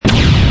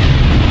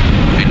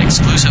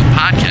exclusive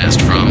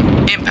podcast from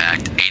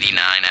Impact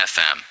 89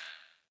 FM.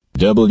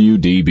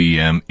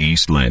 WDBM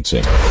East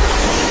Lansing.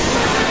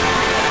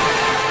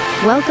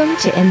 Welcome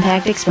to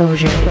Impact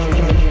Exposure.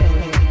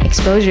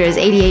 Exposure is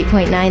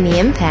 88.9 The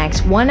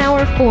Impact's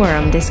one-hour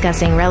forum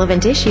discussing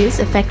relevant issues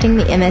affecting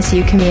the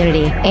MSU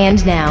community.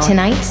 And now,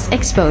 tonight's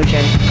Exposure.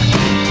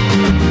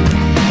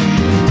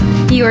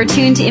 You are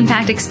tuned to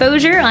Impact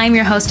Exposure. I'm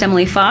your host,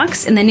 Emily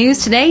Fox. In the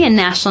news today, in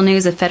national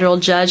news, a federal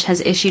judge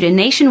has issued a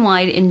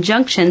nationwide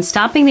injunction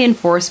stopping the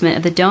enforcement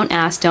of the Don't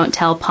Ask, Don't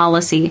Tell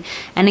policy,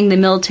 ending the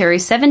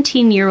military's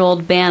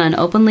 17-year-old ban on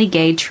openly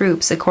gay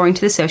troops, according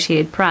to the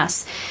Associated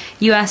Press.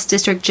 U.S.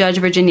 District Judge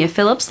Virginia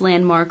Phillips'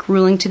 landmark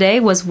ruling today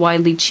was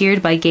widely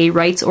cheered by gay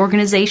rights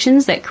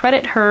organizations that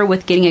credit her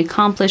with getting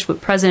accomplished what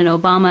President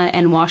Obama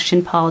and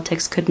Washington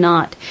politics could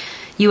not.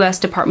 U.S.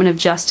 Department of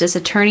Justice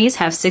attorneys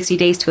have 60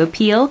 days to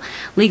appeal.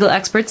 Legal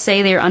experts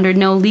say they are under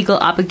no legal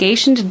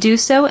obligation to do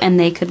so, and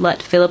they could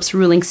let Phillips'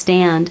 ruling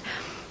stand.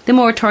 The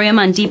moratorium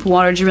on deep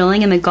water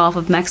drilling in the Gulf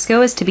of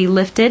Mexico is to be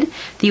lifted.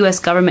 The U.S.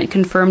 government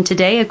confirmed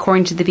today,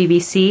 according to the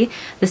BBC,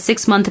 the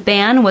 6-month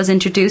ban was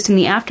introduced in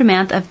the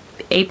aftermath of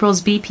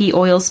April's BP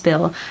oil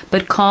spill,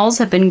 but calls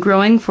have been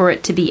growing for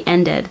it to be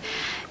ended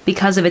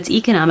because of its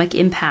economic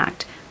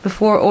impact.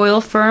 Before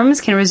oil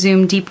firms can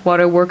resume deep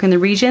water work in the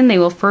region, they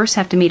will first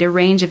have to meet a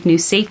range of new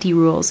safety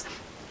rules.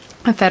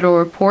 A federal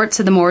report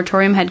said the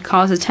moratorium had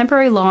caused a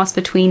temporary loss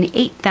between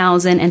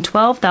 8,000 and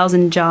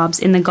 12,000 jobs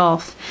in the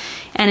Gulf.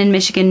 And in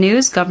Michigan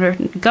news,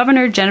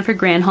 Governor Jennifer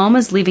Granholm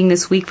is leaving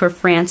this week for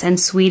France and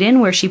Sweden,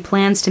 where she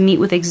plans to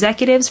meet with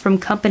executives from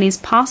companies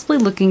possibly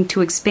looking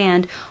to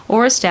expand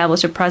or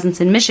establish a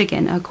presence in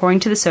Michigan, according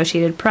to the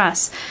Associated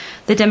Press.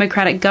 The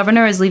Democratic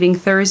governor is leaving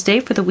Thursday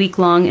for the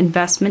week-long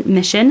investment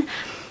mission.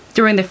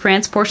 During the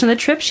France portion of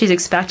the trip, she's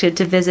expected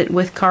to visit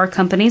with car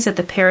companies at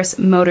the Paris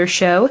Motor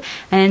Show.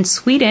 And in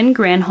Sweden,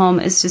 Granholm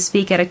is to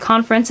speak at a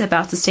conference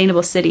about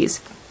sustainable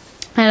cities.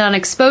 And on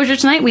Exposure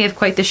tonight, we have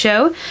quite the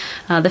show.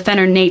 The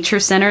Fenner Nature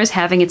Center is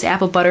having its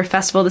Apple Butter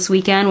Festival this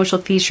weekend, which will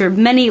feature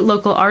many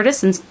local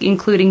artists,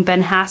 including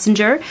Ben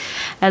Hassinger,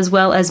 as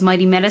well as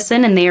Mighty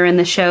Medicine, and they are in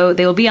the show.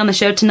 They will be on the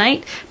show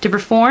tonight to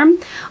perform.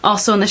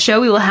 Also on the show,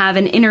 we will have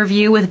an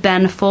interview with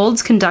Ben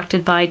Folds,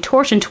 conducted by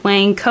Torch and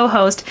Twang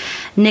co-host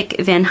Nick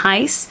Van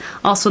Heis.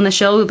 Also on the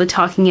show, we'll be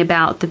talking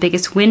about the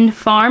biggest wind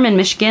farm in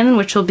Michigan,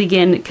 which will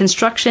begin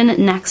construction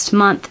next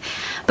month.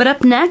 But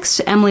up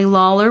next, Emily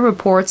Lawler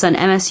reports on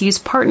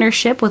MSU's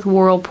partnership with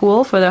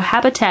Whirlpool for the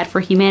Habitat for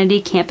Humanity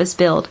campus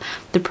build.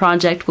 The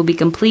project will be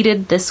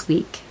completed this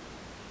week.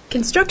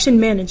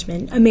 Construction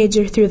management, a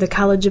major through the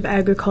College of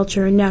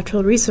Agriculture and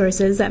Natural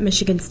Resources at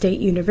Michigan State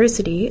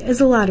University, is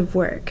a lot of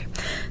work.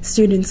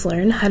 Students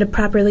learn how to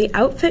properly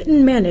outfit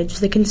and manage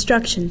the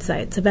construction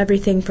sites of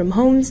everything from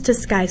homes to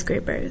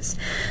skyscrapers.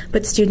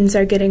 But students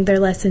are getting their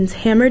lessons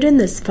hammered in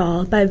this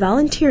fall by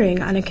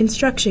volunteering on a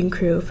construction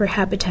crew for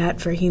Habitat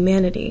for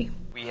Humanity.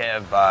 We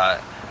have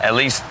at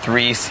least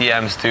 3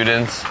 CM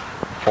students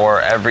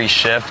for every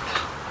shift.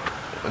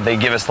 They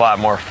give us a lot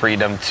more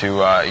freedom to,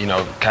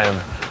 kind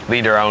of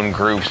lead our own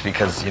groups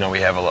because, we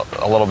have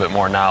a little bit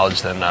more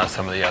knowledge than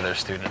some of the other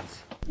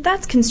students.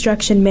 That's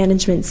construction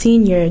management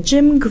senior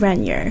Jim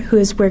Grenier, who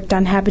has worked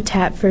on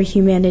Habitat for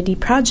Humanity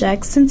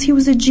projects since he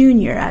was a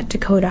junior at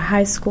Dakota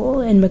High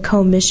School in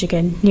Macomb,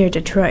 Michigan, near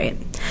Detroit.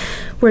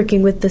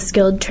 Working with the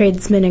skilled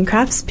tradesmen and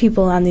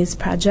craftspeople on these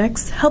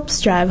projects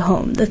helps drive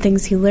home the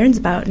things he learns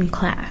about in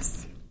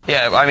class.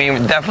 Yeah, we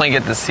definitely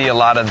get to see a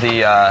lot of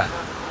the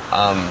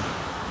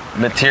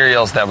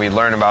materials that we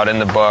learn about in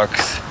the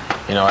books,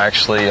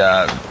 actually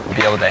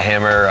be able to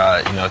hammer,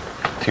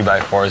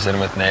 2x4s in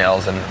with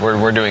nails. And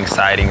we're doing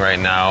siding right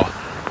now,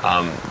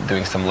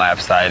 doing some lap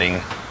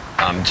siding,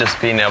 just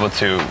being able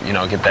to,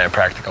 get that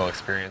practical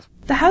experience.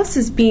 The house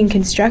is being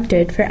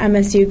constructed for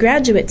MSU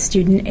graduate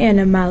student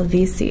Anna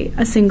Malvisi,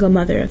 a single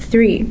mother of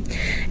 3.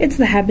 It's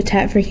the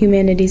Habitat for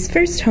Humanity's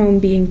first home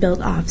being built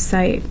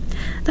off-site.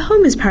 The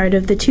home is part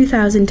of the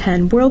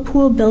 2010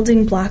 Whirlpool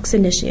Building Blocks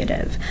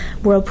Initiative,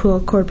 Whirlpool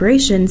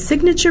Corporation's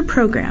signature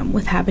program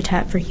with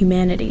Habitat for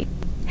Humanity.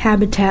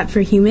 Habitat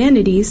for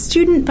Humanity's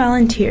student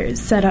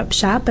volunteers set up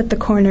shop at the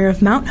corner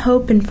of Mount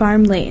Hope and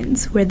Farm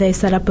Lanes, where they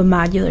set up a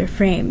modular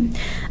frame.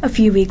 A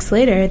few weeks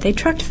later, they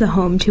trucked the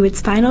home to its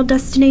final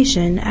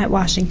destination at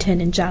Washington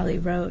and Jolly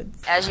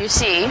Roads. As you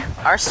see,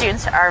 our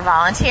students are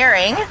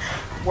volunteering.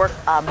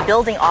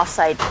 Building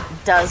offsite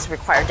does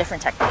require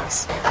different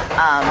techniques.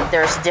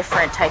 There's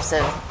different types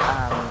of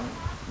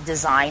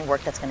design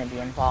work that's going to be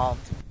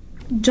involved.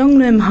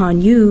 Junglim Han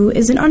Yu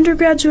is an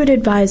undergraduate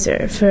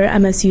advisor for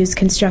MSU's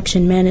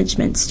construction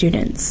management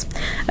students.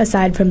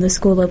 Aside from the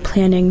School of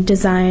Planning,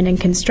 Design,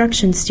 and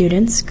Construction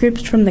students,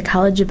 groups from the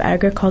College of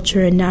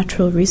Agriculture and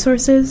Natural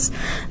Resources,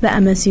 the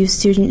MSU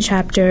student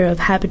chapter of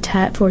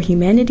Habitat for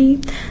Humanity,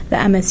 the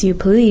MSU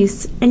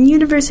Police, and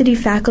university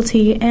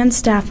faculty and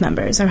staff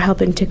members are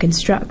helping to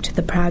construct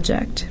the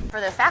project. For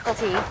the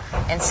faculty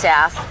and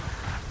staff,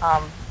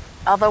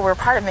 although we're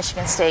part of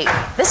Michigan State,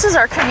 this is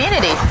our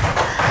community.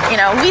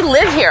 We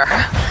live here,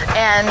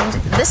 and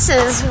this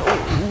is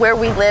where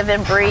we live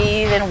and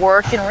breathe and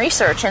work and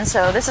research. And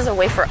so this is a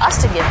way for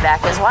us to give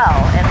back as well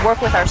and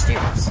work with our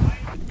students.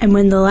 And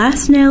when the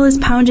last nail is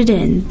pounded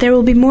in, there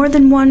will be more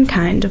than one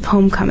kind of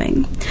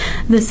homecoming.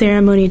 The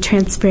ceremony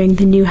transferring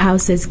the new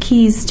house's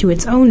keys to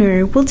its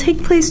owner will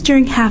take place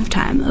during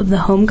halftime of the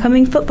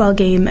homecoming football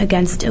game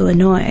against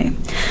Illinois.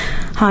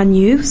 Han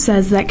Yu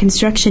says that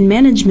construction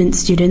management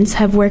students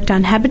have worked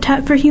on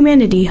Habitat for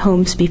Humanity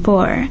homes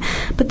before,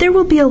 but there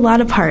will be a lot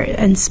of heart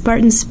and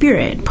Spartan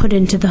spirit put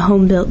into the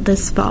home built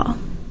this fall.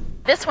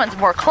 This one's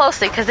more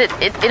closely because it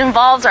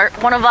involves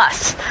one of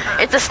us.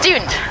 It's a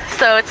student,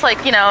 so it's like,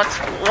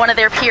 it's one of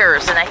their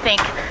peers. And I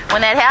think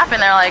when that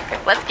happened, they're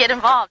like, let's get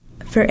involved.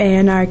 For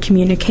A&R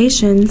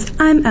Communications,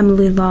 I'm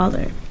Emily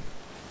Lawler.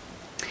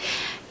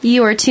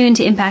 You are tuned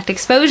to Impact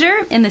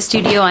Exposure. In the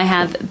studio, I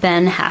have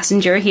Ben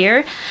Hassinger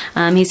here.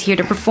 He's here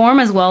to perform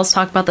as well as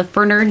talk about the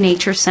Fenner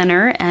Nature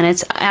Center and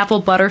its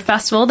Apple Butter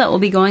Festival that will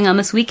be going on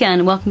this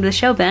weekend. Welcome to the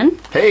show, Ben.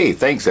 Hey,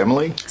 thanks,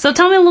 Emily. So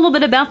tell me a little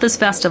bit about this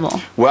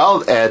festival.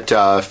 Well, at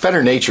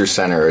Fenner Nature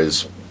Center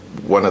is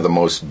one of the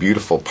most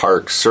beautiful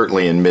parks,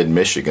 certainly in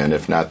mid-Michigan,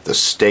 if not the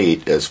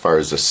state, as far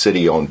as a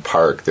city-owned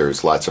park.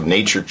 There's lots of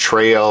nature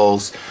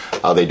trails.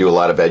 They do a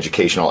lot of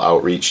educational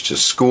outreach to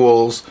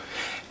schools.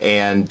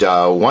 And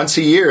once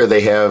a year,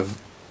 they have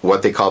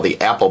what they call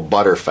the Apple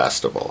Butter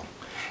Festival.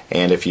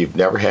 And if you've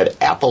never had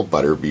apple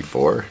butter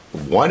before,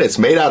 one, it's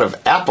made out of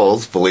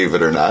apples, believe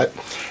it or not.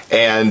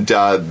 And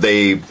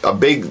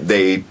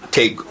they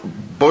take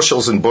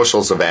bushels and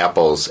bushels of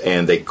apples,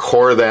 and they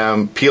core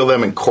them, peel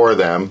them and core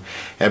them,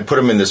 and put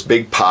them in this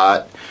big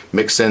pot,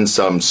 mix in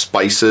some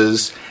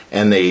spices,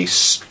 and they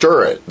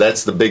stir it.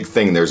 That's the big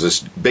thing. There's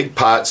this big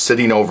pot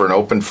sitting over an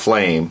open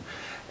flame,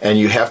 and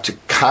you have to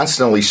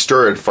constantly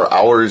stir it for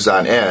hours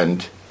on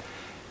end,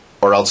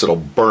 or else it'll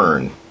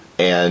burn.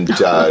 And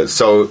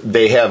so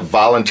they have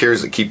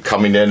volunteers that keep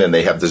coming in, and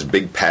they have this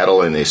big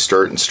paddle, and they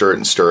stir it and stir it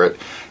and stir it.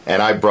 And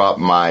I brought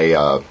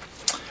my...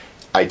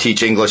 I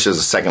teach English as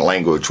a second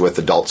language with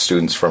adult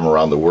students from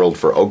around the world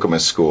for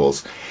Okemos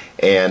schools.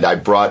 And I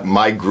brought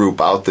my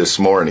group out this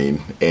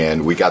morning,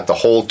 and we got the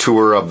whole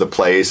tour of the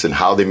place and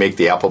how they make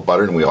the apple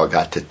butter, and we all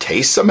got to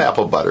taste some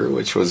apple butter,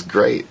 which was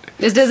great.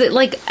 Does it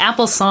like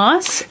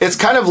applesauce? It's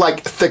kind of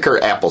like thicker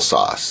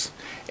applesauce.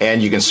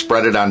 And you can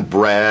spread it on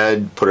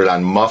bread, put it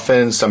on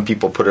muffins. Some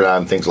people put it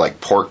on things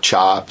like pork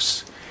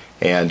chops.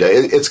 And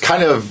it's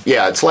kind of,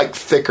 it's like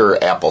thicker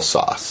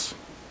applesauce.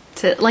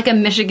 Is it like a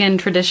Michigan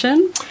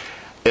tradition?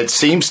 It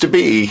seems to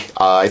be.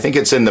 I think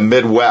it's in the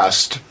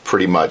Midwest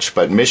pretty much,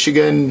 but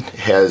Michigan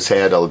has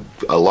had a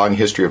long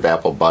history of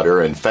apple butter,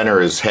 and Fenner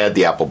has had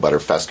the Apple Butter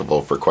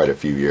Festival for quite a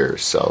few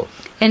years. So,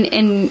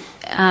 and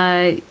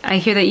I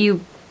hear that you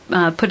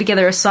put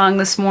together a song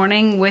this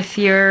morning with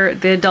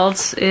the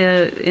adults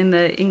in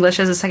the English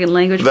as a second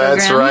language program.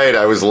 That's right.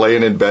 I was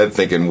laying in bed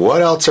thinking,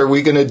 what else are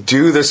we going to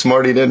do this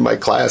morning in my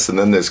class? And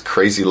then this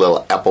crazy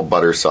little apple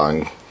butter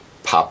song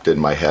popped in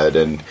my head,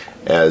 and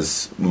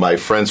as my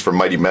friends from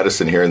Mighty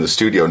Medicine here in the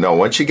studio know,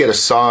 once you get a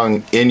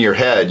song in your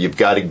head, you've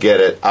got to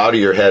get it out of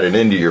your head and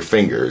into your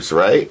fingers,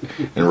 right?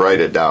 And write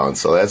it down.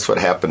 So that's what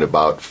happened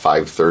about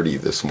 5:30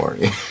 this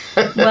morning.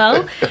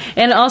 Well,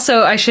 and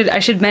also I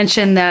should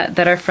mention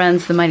that our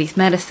friends, the Mighty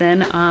Medicine,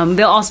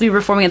 they'll also be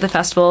performing at the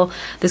festival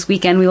this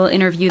weekend. We will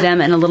interview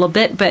them in a little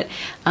bit. But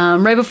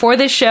right before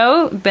this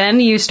show,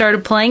 Ben, you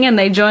started playing and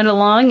they joined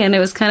along, and it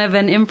was kind of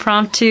an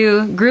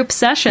impromptu group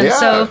session. Yeah.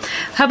 So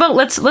how about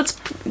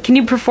can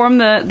you perform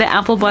the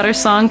Apple Butter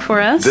song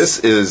for us? This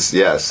is,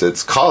 yes,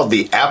 it's called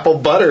the Apple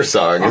Butter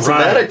Song. Isn't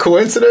that a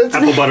coincidence?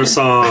 Apple Butter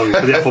Song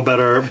for the Apple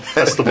Butter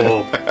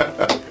Festival.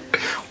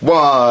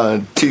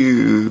 1,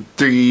 2,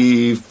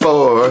 3,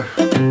 4.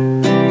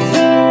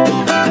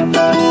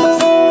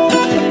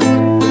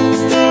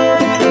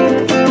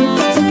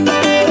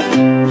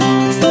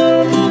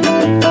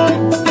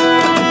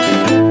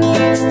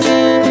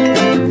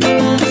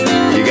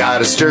 You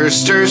gotta stir,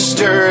 stir,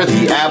 stir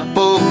the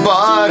apple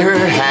butter,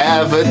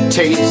 have a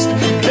taste,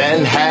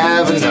 then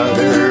have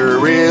another.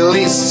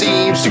 Really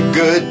seems too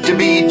good to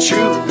be true.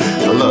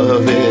 I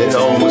love it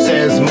almost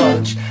as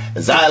much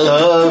as I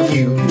love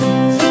you.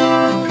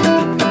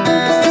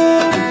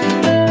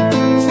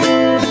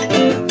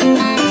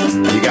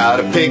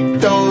 Gotta pick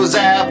those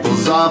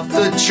apples off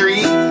the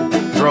tree,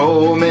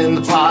 throw them in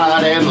the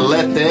pot and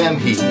let them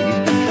heat.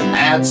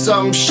 Add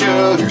some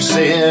sugar,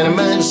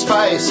 cinnamon,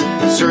 spice,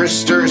 stir,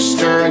 stir,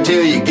 stir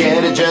until you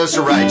get it just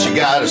right. You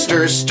gotta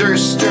stir, stir,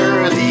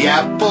 stir the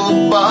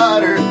apple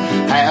butter,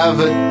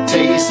 have a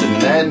taste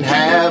and then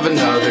have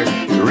another.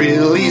 It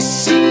really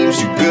seems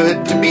too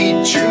good to be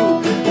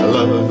true. I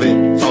love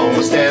it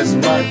almost as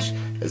much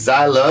as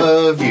I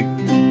love you.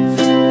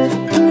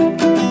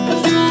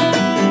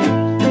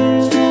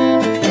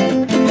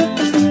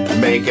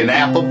 Make an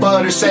apple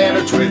butter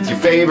sandwich with your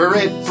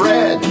favorite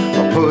bread,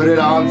 or put it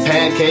on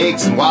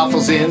pancakes and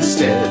waffles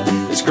instead.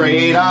 It's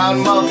great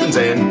on muffins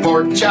and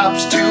pork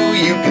chops too.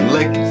 You can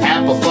lick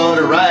apple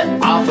butter right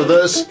off of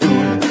the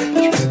spoon.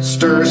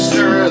 Stir,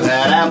 stir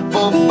that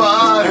apple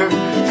butter,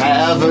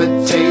 have have a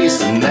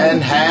taste and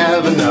then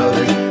have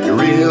another. It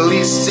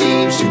really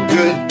seems too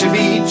good to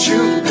be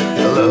true.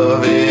 I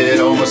love it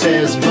almost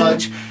as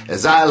much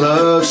as I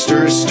love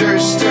stir, stir,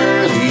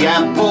 stir the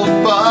apple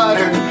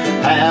butter.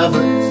 Have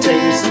a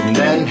taste and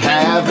then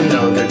have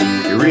another.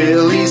 It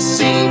really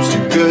seems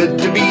too good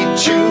to be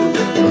true.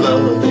 I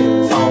love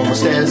it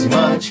almost as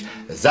much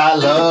as I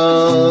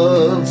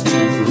love you.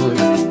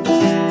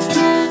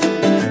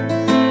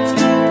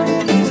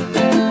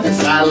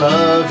 As I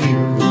love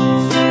you.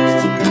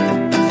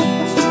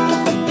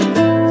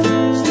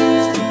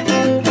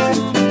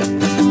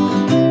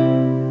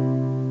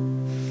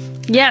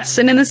 Yes,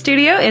 and in the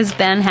studio is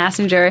Ben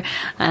Hassinger,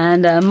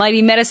 and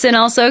Mighty Medicine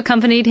also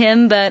accompanied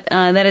him, but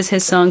that is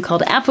his song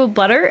called Apple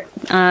Butter.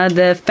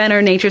 The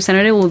Fenner Nature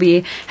Center will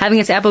be having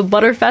its Apple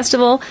Butter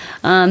Festival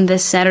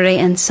this Saturday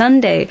and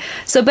Sunday.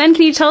 So, Ben,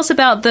 can you tell us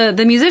about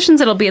the musicians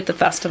that will be at the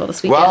festival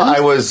this weekend?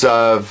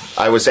 Well,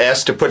 I was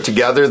asked to put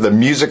together the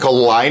musical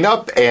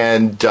lineup,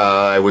 and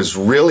I was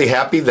really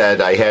happy that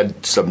I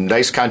had some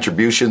nice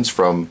contributions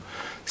from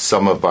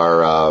some of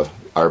our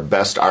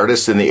best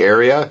artists in the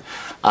area.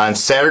 On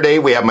Saturday,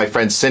 we have my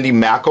friend Cindy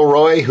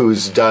McElroy,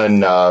 who's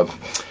done a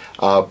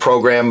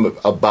program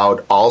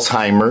about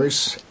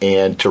Alzheimer's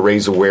and to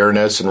raise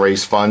awareness and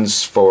raise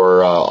funds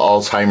for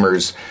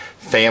Alzheimer's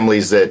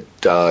families that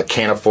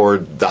can't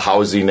afford the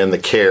housing and the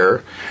care.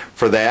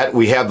 For that,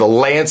 we have the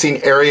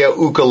Lansing Area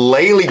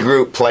Ukulele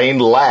Group playing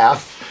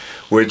Laugh,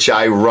 which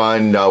I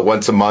run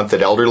once a month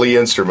at Elderly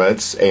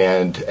Instruments.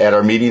 And at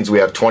our meetings, we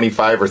have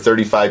 25 or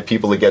 35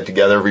 people that get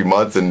together every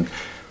month and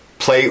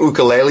play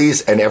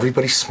ukuleles, and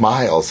everybody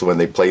smiles when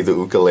they play the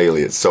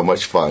ukulele. It's so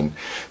much fun.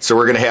 So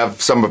we're going to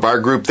have some of our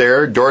group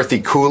there.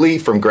 Dorothy Cooley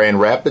from Grand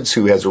Rapids,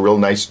 who has a real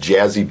nice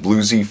jazzy,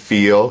 bluesy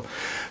feel.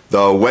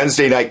 The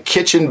Wednesday Night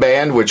Kitchen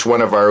Band, which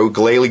one of our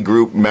ukulele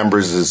group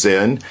members is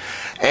in.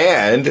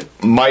 And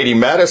Mighty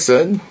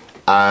Medicine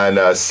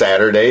on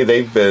Saturday.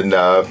 They've been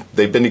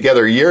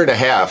together a year and a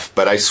half,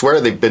 but I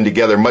swear they've been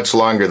together much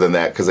longer than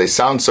that because they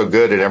sound so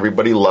good and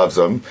everybody loves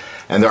them.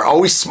 And they're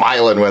always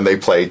smiling when they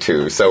play,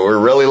 too. So we're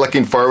really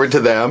looking forward to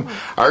them.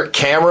 Art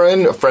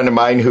Cameron, a friend of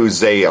mine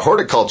who's a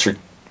horticulture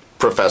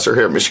professor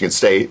here at Michigan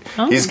State.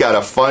 Oh. He's got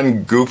a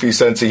fun, goofy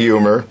sense of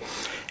humor.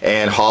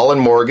 And Hall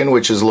and Morgan,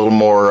 which is a little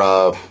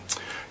more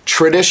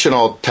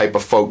traditional type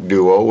of folk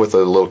duo with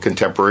a little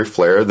contemporary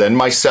flair. Then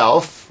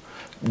myself,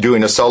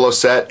 doing a solo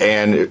set,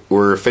 and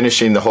we're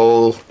finishing the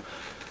whole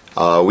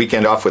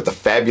weekend off with the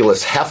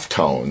fabulous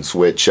Heftones,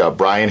 which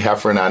Brian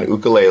Heffron on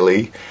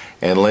ukulele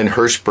and Lynn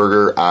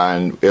Hirschberger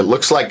on, it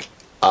looks like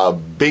a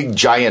big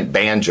giant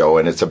banjo,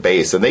 and it's a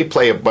bass. And they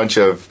play a bunch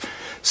of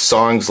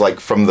songs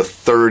like from the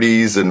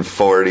 30s and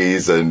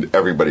 40s, and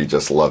everybody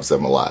just loves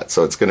them a lot.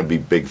 So it's going to be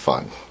big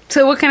fun.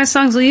 So what kind of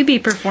songs will you be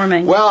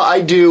performing? Well,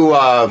 I do,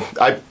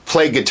 I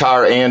play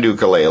guitar and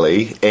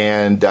ukulele,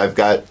 and I've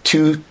got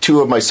two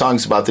of my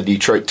songs about the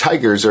Detroit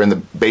Tigers are in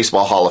the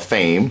Baseball Hall of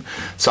Fame,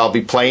 so I'll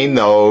be playing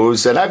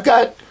those. And I've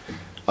got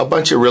a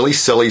bunch of really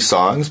silly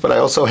songs, but I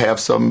also have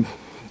some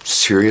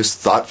serious,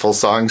 thoughtful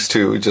songs,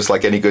 too, just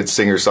like any good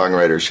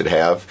singer-songwriter should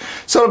have.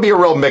 So it'll be a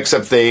real mix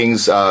of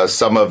things,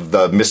 some of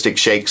the Mystic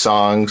Shake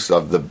songs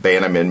of the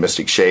band I'm in,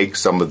 Mystic Shake,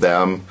 some of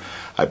them.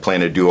 I plan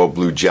to do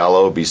Blue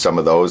Jello, be some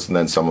of those, and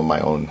then some of my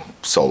own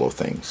solo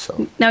things.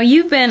 So now,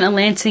 you've been a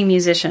Lansing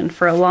musician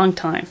for a long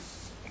time,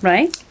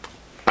 right?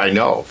 I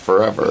know,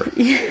 forever,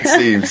 it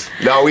seems.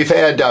 No, we've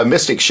had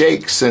Mystic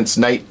Shake since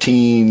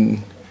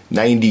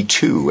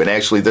 1992, and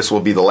actually this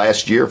will be the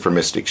last year for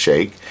Mystic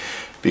Shake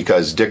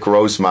because Dick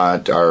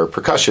Rosemont, our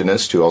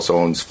percussionist, who also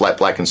owns Flat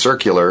Black and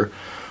Circular,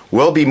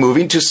 will be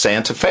moving to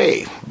Santa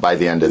Fe by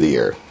the end of the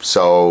year.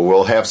 So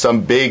we'll have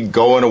some big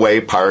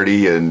going-away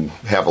party and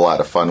have a lot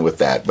of fun with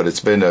that. But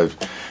it's been a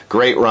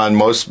great run.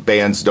 Most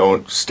bands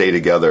don't stay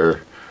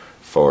together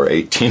for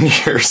 18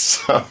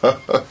 years.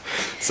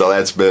 So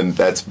that's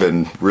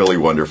been really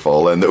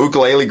wonderful. And the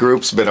ukulele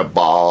group's been a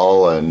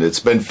ball, and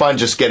it's been fun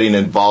just getting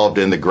involved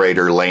in the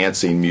greater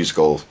Lansing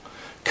musical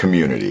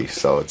community.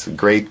 So it's a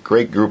great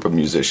group of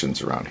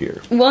musicians around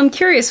here. Well, I'm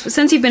curious,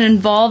 since you've been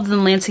involved in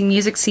the Lansing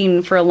music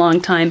scene for a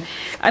long time,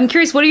 I'm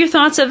curious, what are your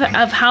thoughts of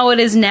how it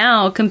is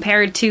now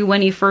compared to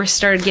when you first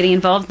started getting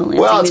involved in the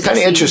Lansing music scene? Well, it's kind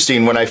of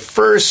interesting. When I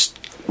first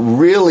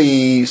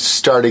really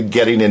started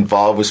getting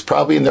involved was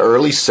probably in the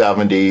early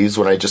 70s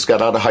when I just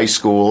got out of high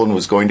school and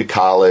was going to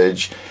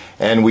college.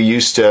 And we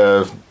used to,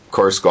 of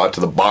course, go out to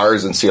the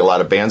bars and see a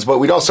lot of bands, but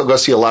we'd also go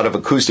see a lot of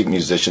acoustic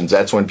musicians.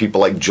 That's when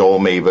people like Joel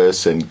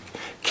Mavis and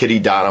Kitty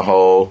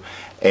Donahoe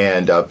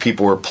and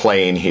people were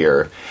playing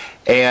here.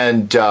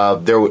 And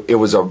it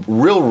was a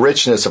real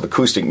richness of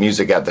acoustic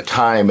music at the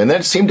time, and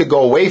then it seemed to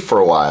go away for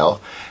a while.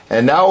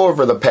 And now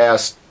over the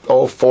past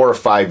 4 or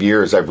 5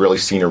 years, I've really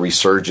seen a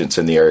resurgence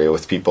in the area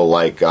with people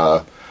like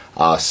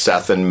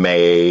Seth and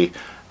May,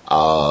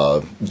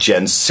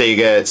 Jen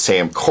Siget,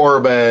 Sam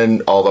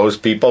Corbin, all those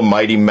people,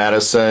 Mighty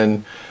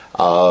Medicine.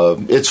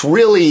 It's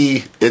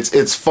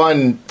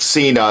fun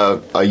seeing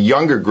a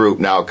younger group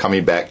now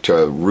coming back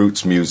to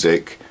roots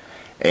music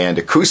and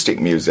acoustic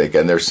music,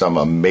 and there's some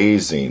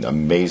amazing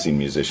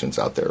musicians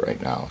out there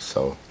right now.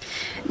 So,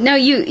 now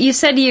you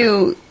said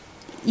you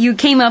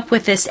came up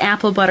with this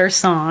apple butter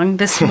song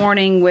this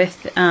morning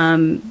with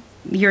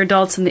your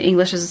adults in the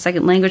English as a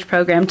Second Language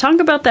program. Talk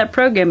about that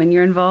program and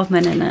your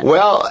involvement in it.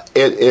 Well,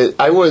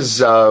 I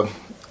was.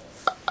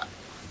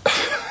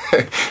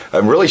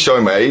 I'm really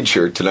showing my age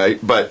here tonight,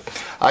 but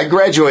I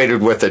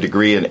graduated with a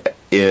degree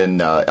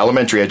in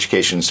elementary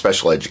education,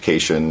 special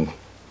education,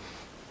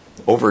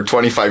 over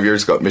 25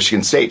 years ago at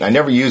Michigan State. I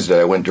never used it.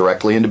 I went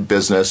directly into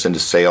business, into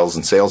sales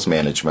and sales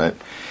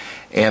management.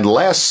 And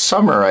last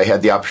summer, I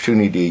had the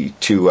opportunity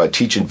to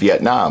teach in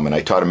Vietnam, and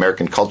I taught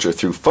American culture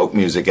through folk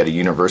music at a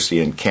university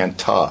in Can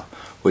Tho,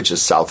 which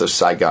is south of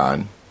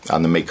Saigon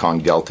on the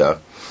Mekong Delta.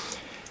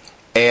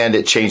 And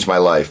it changed my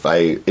life.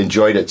 I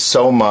enjoyed it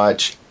so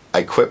much.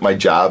 I quit my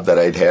job that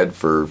I'd had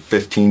for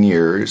 15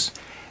 years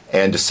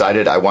and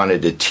decided I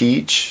wanted to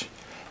teach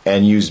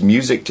and use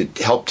music to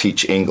help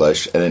teach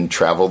English and then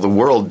travel the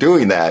world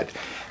doing that.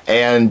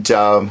 And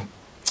all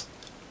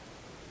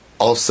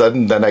of a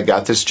sudden, then I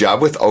got this job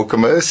with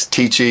Okemos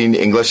teaching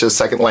English as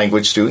second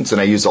language students, and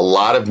I use a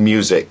lot of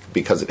music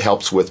because it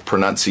helps with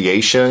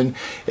pronunciation,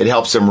 it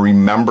helps them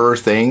remember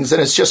things,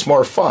 and it's just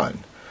more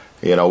fun.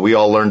 You know, we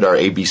all learned our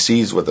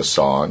ABCs with a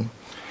song,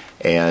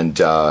 and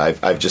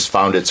I've just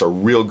found it's a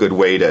real good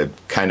way to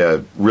kind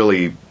of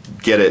really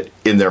get it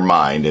in their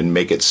mind and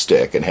make it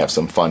stick and have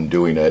some fun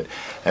doing it.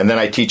 And then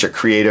I teach a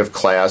creative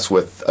class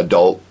with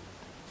adult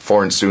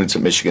foreign students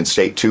at Michigan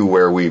State, too,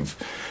 where we've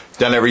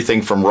done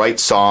everything from write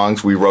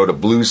songs. We wrote a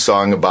blues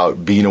song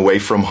about being away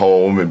from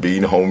home and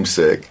being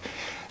homesick.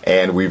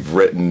 And we've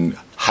written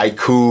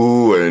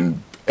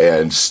haiku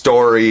and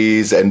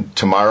stories. And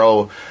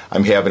tomorrow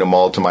I'm having them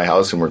all to my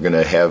house, and we're going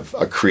to have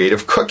a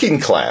creative cooking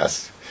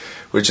class,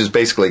 which is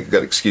basically a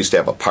good excuse to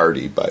have a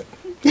party, but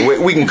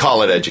we can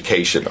call it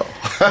educational.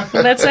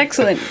 That's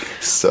excellent.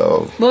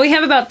 So, well, we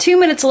have about 2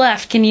 minutes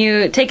left. Can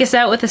you take us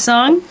out with a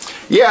song?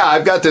 Yeah,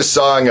 I've got this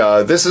song.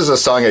 This is a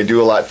song I do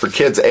a lot for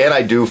kids, and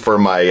I do for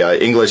my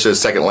English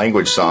as second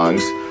language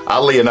songs.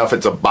 Oddly enough,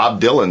 it's a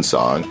Bob Dylan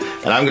song,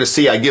 and I'm going to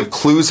see, I give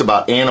clues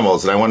about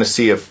animals, and I want to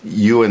see if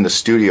you in the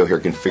studio here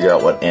can figure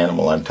out what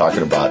animal I'm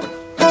talking about.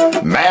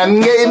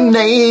 Man gave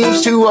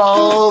names to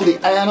all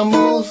the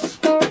animals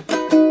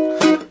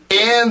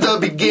in the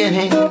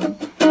beginning.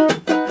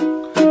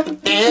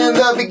 In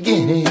the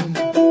beginning,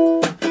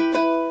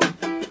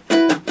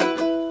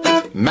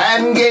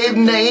 man gave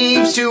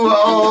names to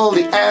all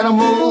the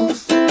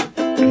animals.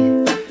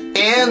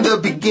 In the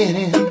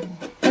beginning,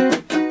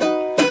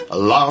 a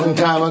long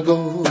time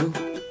ago.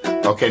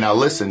 Okay, now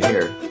listen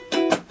here.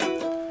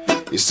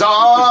 You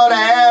saw an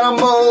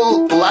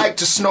animal like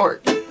to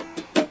snort,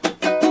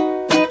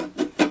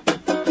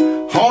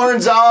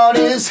 horns on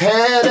his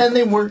head and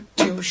they weren't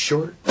too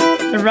short.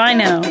 The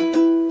rhino.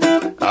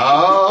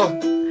 Oh,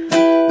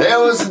 there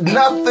was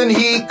nothing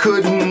he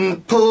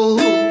couldn't pull.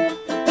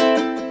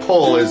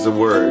 Pull is the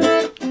word.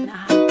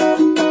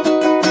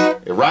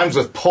 It rhymes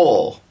with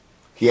pull.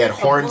 He had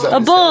horns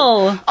on his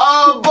bull. Head.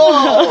 A bull!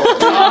 All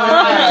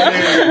right.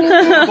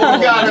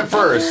 Who got it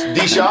first?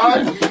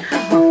 Deshaun?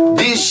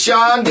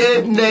 Deshaun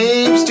gave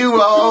names to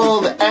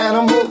all the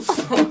animals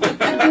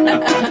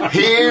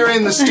here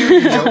in the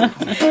studio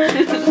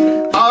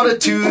on a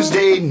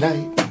Tuesday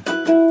night.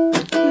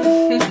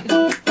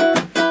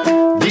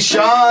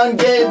 Deshaun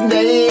gave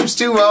names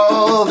to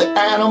all the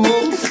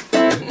animals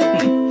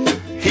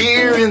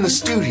here in the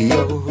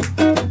studio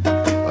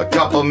a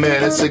couple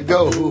minutes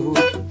ago.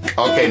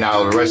 Okay,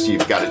 now the rest of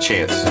you've got a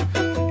chance.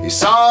 He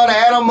saw an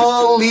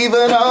animal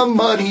leaving a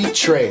muddy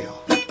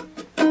trail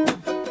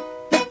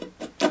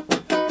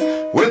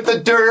with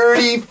a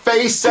dirty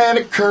face and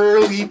a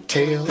curly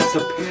tail. It's a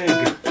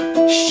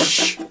pig.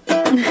 Shh.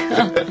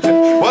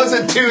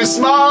 Wasn't too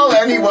small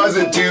and he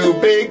wasn't too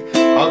big.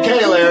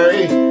 Okay,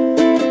 Larry.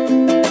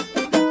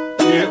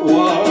 It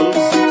was.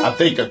 I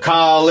think I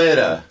call it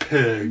a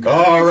pig.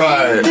 All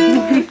right.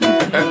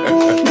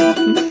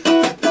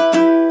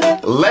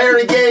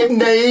 Larry gave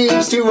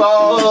names to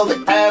all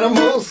the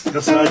animals.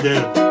 Yes, I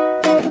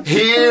did.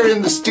 Here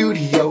in the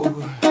studio.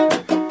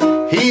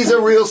 He's a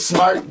real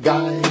smart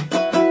guy.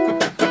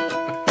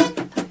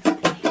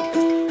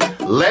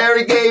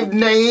 Larry gave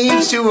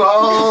names to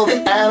all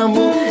the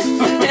animals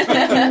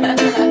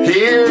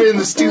here in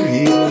the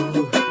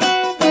studio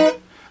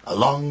a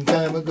long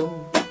time ago.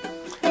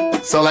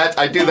 So that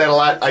I do that a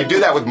lot. I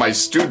do that with my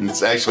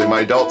students, actually.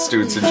 My adult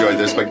students enjoy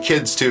this, but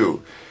kids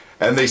too.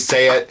 And they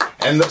say it,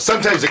 and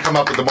sometimes they come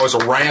up with the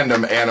most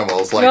random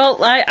animals. Like,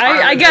 well,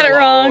 I got it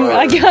wrong.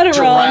 I got it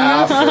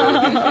wrong.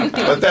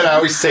 But then I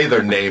always say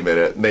their name in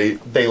it, and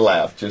they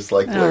laugh just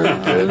like Larry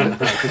did.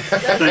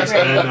 Thanks,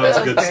 man. That was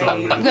a good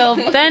song, man. Well,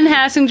 Ben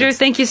Hassinger,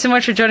 thank you so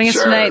much for joining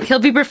us tonight. He'll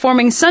be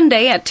performing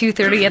Sunday at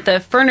 2:30 at the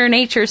Fenner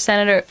Nature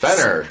Center.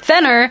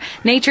 Fenner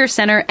Nature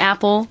Center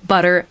Apple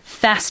Butter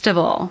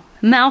Festival.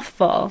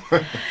 Mouthful.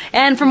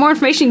 And for more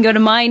information, you can go to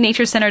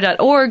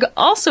mynaturecenter.org.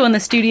 Also in the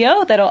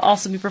studio, that'll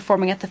also be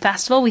performing at the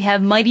festival, we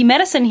have Mighty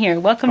Medicine here.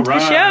 Welcome to the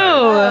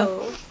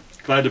show.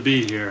 Glad to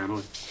be here,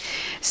 Emily.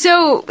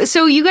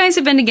 So you guys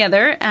have been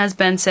together, as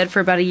Ben said, for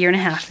about a year and a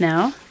half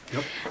now.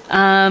 Yep.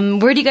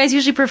 Where do you guys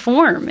usually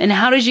perform, and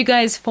how did you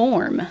guys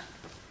form?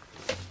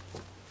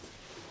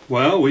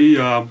 Well, we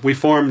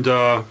formed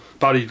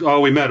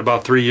we met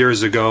about 3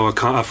 years ago.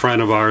 A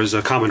friend of ours,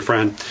 a common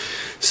friend,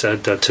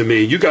 said to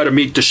me, "You got to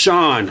meet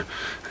Deshawn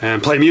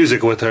and play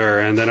music with her."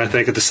 And then I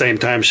think at the same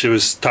time she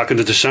was talking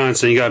to Deshawn,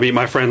 saying, "You got to meet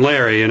my friend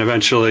Larry." And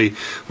eventually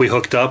we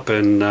hooked up,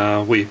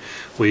 and we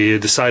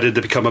decided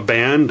to become a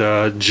band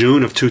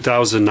June of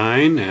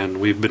 2009, and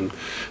we've been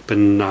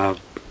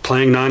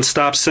playing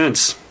nonstop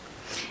since.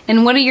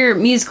 And what are your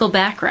musical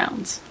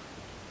backgrounds?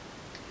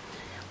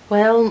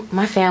 Well,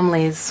 my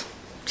family's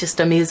just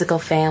a musical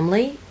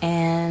family,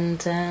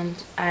 and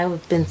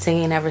I've been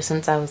singing ever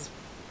since I was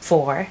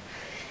 4.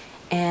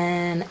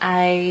 And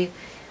I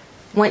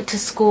went to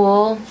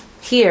school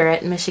here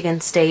at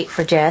Michigan State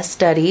for jazz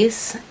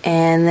studies,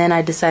 and then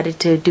I decided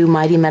to do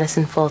Mighty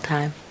Medicine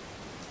full-time.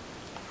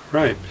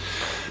 Right.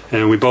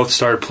 And we both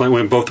started playing,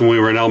 when we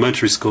were in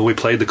elementary school, we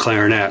played the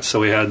clarinet, so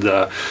we had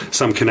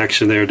some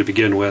connection there to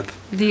begin with.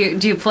 Do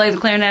you play the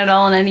clarinet at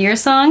all in any of your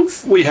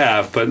songs? We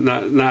have, but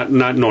not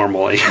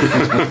normally.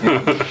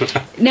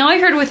 Now, I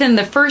heard within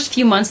the first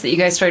few months that you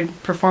guys started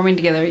performing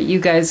together, you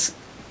guys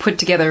put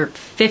together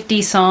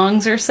 50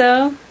 songs or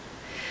so.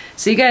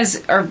 So you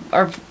guys are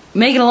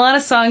making a lot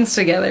of songs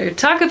together.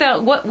 Talk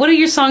about what are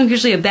your songs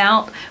usually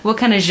about? What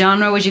kind of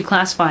genre would you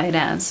classify it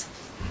as?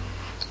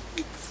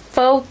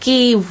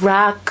 Folky,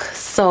 rock,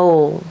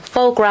 soul.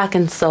 Folk, rock,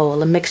 and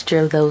soul. A mixture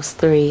of those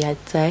three,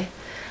 I'd say.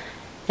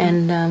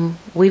 And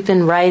we've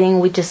been writing.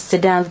 We just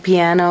sit down at the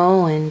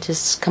piano and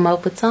just come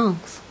up with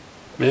songs.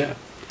 Yeah.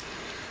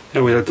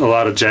 And we had a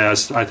lot of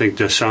jazz. I think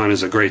Deshawn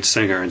is a great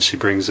singer, and she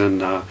brings in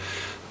the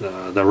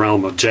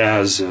realm of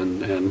jazz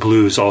and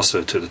blues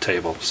also to the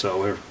table.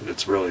 So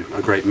it's really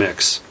a great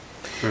mix.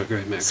 Really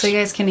great mix. So you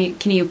guys, can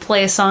you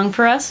play a song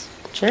for us?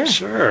 Sure.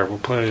 Sure. We'll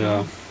play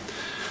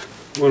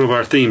one of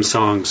our theme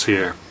songs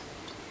here.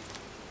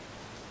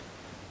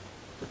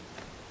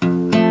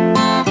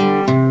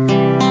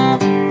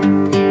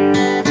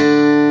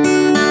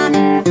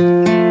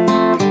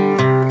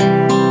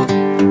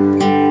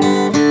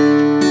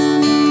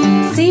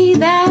 See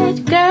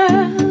that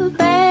girl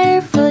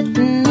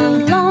barefooting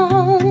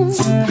along,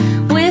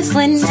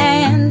 whistling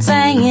and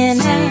singing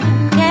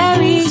and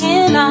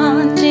carrying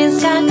on.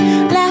 She's got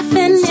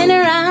laughing in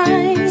her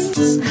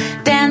eyes,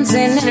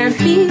 dancing in her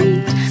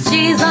feet.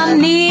 She's a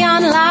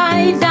neon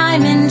light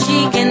diamond.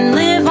 She can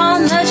live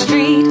on the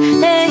street.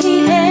 Hey,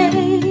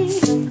 hey,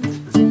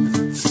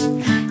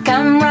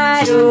 come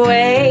right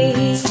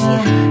away.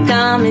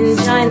 Come and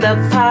join the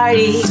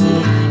party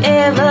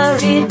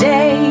every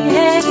day.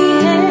 Hey,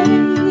 hey,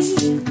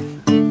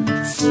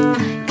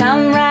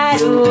 come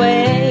right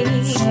away.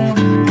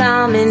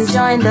 Come and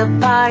join the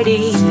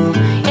party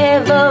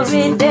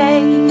every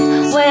day.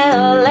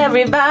 Well,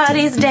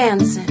 everybody's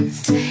dancing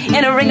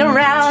in a ring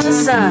around the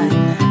sun.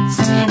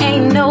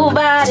 Ain't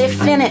nobody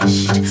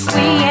finished,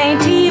 we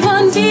ain't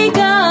even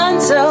begun.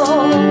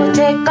 So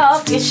take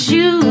off your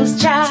shoes,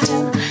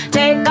 child,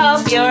 take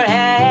off your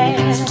hat,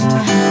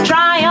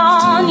 try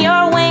on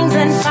your wings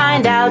and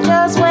find out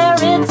just where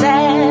it's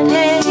at.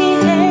 Hey,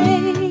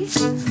 hey,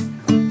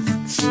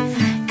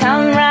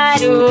 come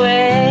right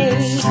away,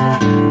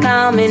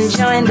 come and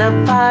join the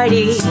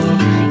party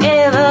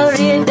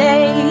every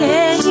day.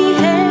 Hey,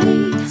 hey,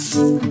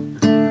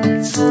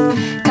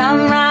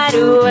 come right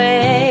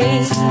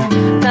away,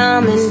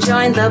 come and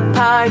join the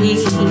party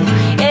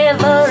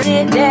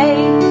every day.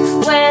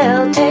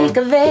 Well, take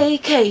a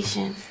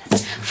vacation,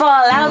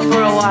 fall out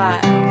for a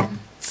while,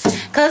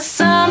 'cause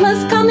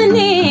summer's coming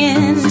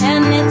in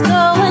and it's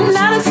going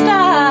out of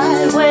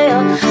style.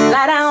 Well,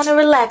 lie down and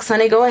relax,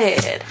 honey, go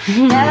ahead.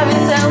 Have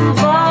yourself a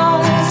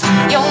ball.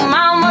 Your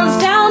mama's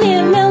down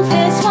in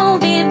Memphis,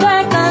 won't be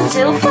back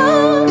until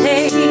fall.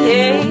 Hey,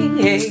 hey,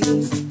 hey,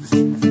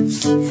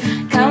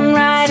 come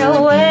right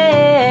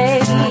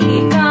away,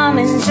 come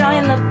and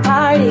join the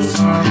party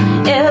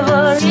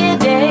every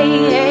day.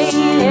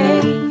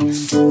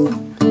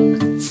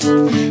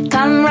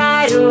 Come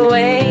right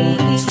away,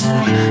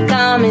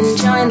 come and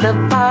join the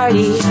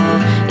party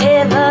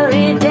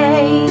every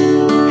day.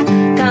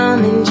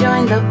 Come and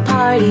join the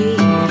party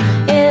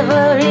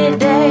every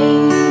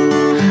day.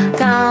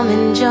 Come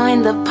and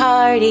join the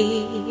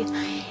party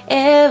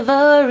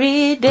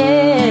every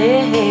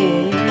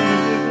day.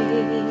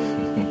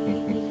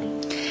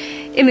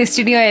 In the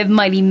studio, I have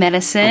Mighty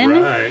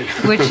Medicine, Right.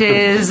 which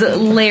is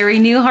Larry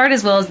Newhart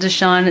as well as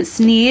Deshawn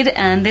Sneed,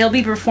 and they'll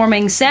be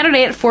performing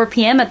Saturday at 4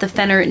 p.m. at the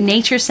Fenner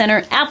Nature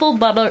Center Apple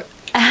Butter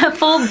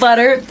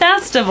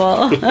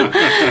Festival.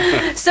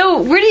 So,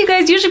 where do you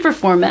guys usually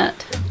perform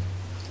at?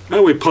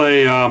 Well, we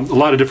play a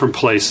lot of different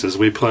places.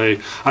 We play,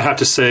 I have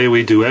to say,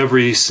 we do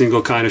every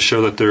single kind of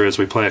show that there is.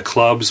 We play at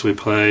clubs, we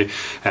play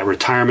at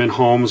retirement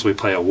homes, we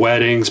play at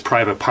weddings,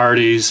 private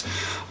parties.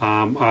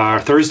 Our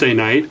Thursday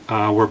night,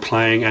 we're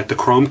playing at the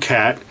Chrome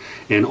Cat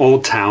in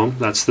Old Town.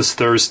 That's this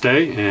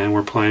Thursday, and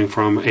we're playing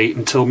from 8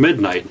 until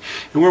midnight.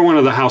 And we're one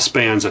of the house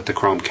bands at the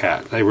Chrome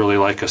Cat. They really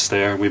like us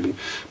there. We've been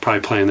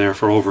probably playing there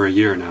for over a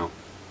year now.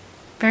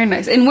 Very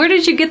nice. And where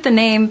did you get the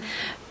name,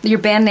 your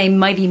band name,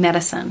 Mighty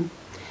Medicine?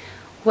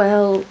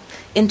 Well,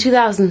 in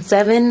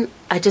 2007,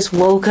 I just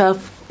woke up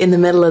in the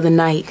middle of the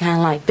night, kind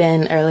of like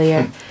Ben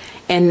earlier,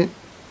 and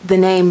the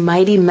name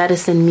Mighty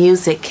Medicine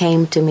Music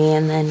came to me,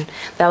 and then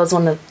that was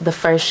one of the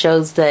first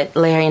shows that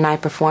Larry and I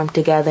performed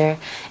together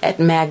at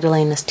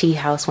Magdalena's Tea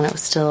House when it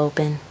was still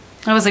open.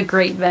 That was a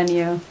great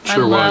venue.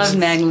 Sure I loved was.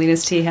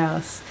 Magdalena's Tea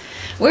House.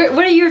 What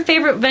are your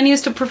favorite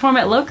venues to perform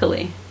at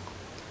locally?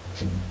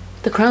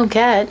 The Chrome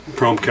Cat.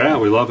 Chrome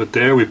Cat, we love it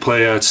there. We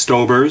play at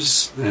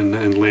Stober's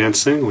in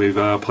Lansing. We've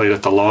played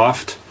at the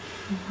Loft.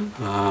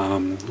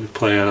 We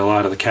play at a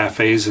lot of the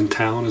cafes in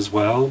town as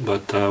well.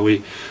 But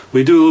we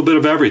do a little bit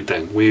of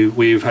everything. We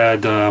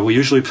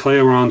usually play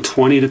around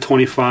 20 to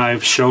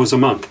 25 shows a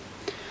month.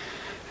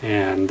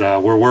 And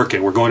we're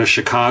working. We're going to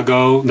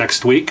Chicago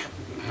next week.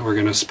 We're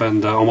going to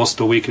spend almost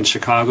a week in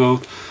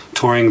Chicago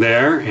touring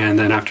there. And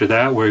then after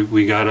that,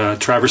 we got a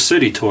Traverse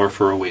City tour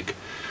for a week.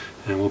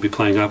 And we'll be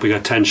playing up. We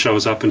got 10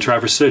 shows up in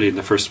Traverse City in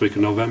the first week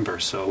of November.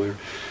 So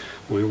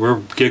we're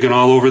gigging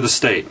all over the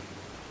state.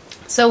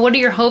 So what are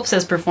your hopes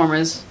as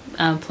performers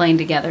playing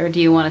together?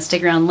 Do you want to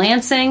stick around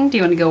Lansing? Do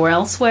you want to go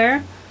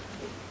elsewhere?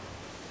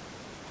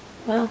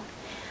 Well,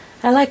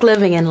 I like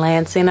living in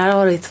Lansing. I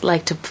always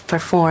like to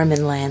perform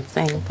in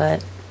Lansing,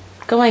 but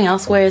going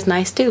elsewhere is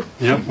nice too.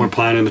 Yep, we're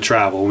planning to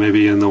travel.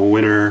 Maybe in the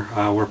winter,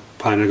 we're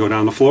planning to go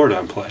down to Florida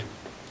and play.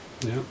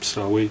 Yep,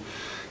 so we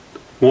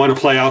want to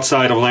play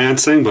outside of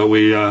Lansing, but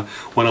we want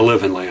to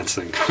live in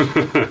Lansing,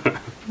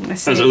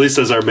 at least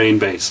as our main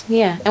base.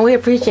 Yeah, and we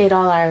appreciate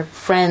all our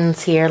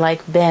friends here,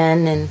 like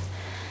Ben and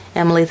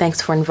Emily.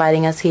 Thanks for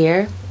inviting us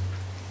here.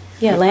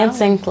 Yeah,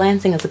 Lansing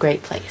is a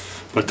great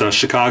place. But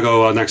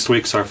Chicago next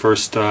week's our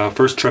first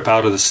trip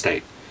out of the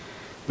state.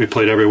 We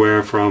played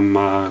everywhere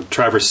from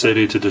Traverse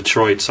City to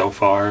Detroit so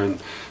far,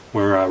 and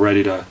we're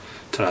ready to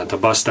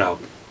bust out.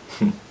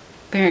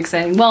 Very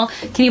exciting. Well,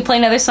 can you play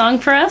another song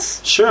for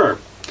us? Sure.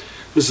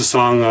 This is a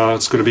song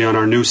that's going to be on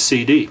our new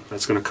CD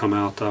that's going to come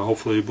out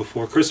hopefully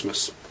before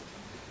Christmas.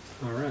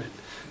 All right.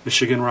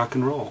 Michigan Rock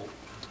and Roll.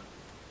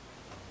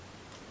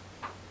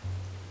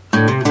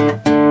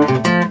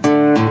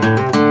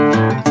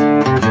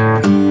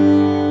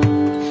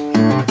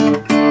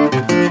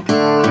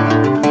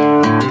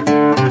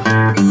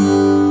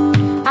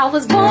 I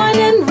was born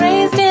and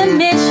raised in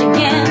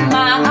Michigan.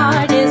 My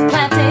heart is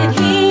planted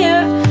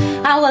here.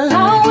 I will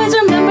always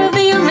remember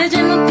the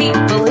original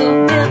people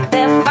who built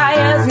their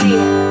fires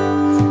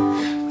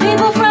near.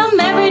 People from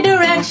every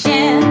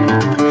direction,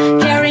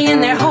 carrying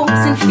their hopes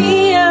and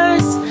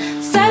fears,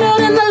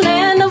 settled in the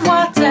land of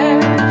water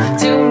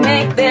to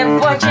make their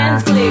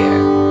fortunes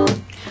clear.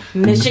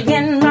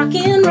 Michigan rock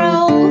and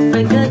roll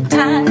for good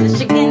times.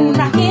 Michigan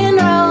rock and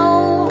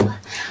roll.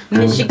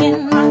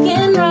 Michigan rock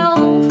and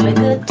roll for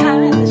good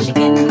times.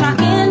 Michigan rock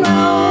and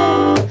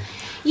roll.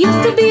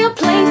 Used to be a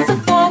place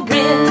of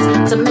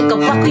forests. To make a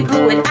buck we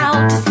blew it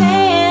out to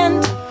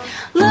sand.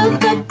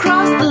 Look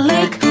across the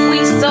lake.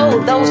 We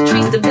sold those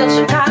trees to build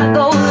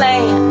Chicago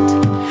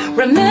land.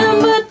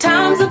 Remember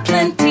times of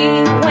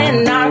plenty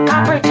when our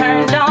copper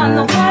turned on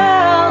the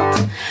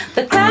world.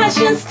 The crash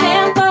and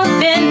stamp of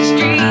Bench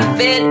Street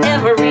fit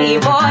every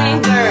boy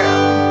and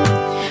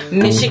girl.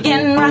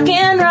 Michigan rock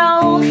and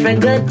roll for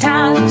good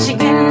times.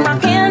 Michigan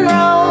rock and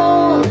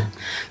roll.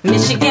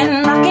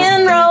 Michigan rock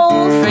and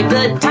roll for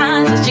good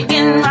times.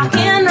 Michigan rock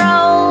and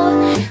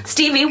roll.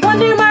 Stevie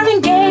Wonder,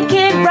 Marvin Gaye,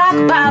 Kid Rock,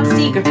 Bob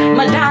Seger,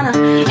 Madonna,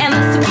 and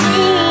the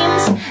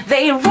Supremes.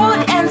 They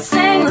wrote and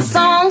sang the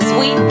songs.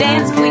 We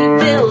danced, we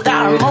built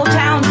our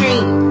Motown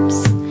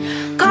dreams.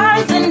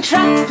 Cars and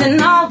trucks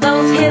and all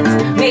those hits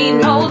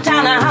made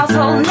Motown a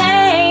household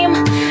name.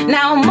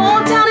 Now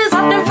Motown is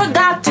often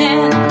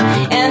forgotten,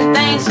 and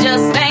things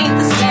just ain't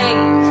the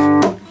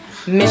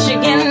same.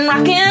 Michigan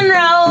rock and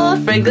roll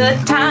for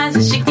good times.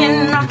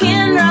 Michigan rock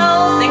and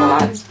roll. Sing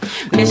along.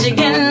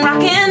 Michigan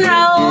rock and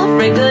roll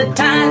for good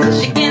times.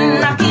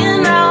 Michigan rock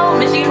and roll.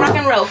 Michigan rock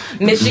and roll.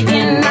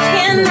 Michigan rock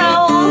and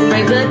roll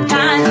for good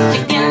times.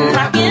 Michigan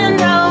rock and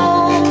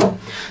roll.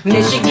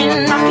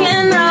 Michigan rock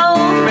and roll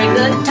for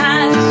good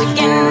times.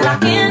 Michigan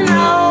rock and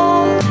roll.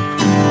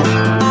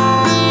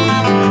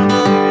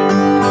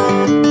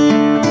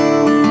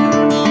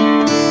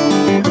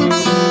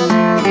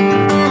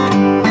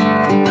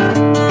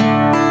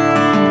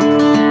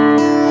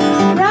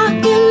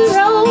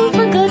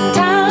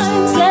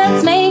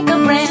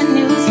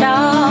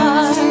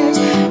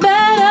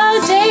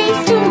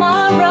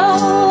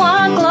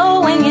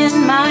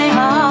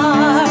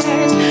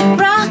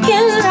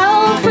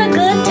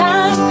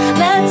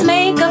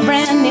 Make a brand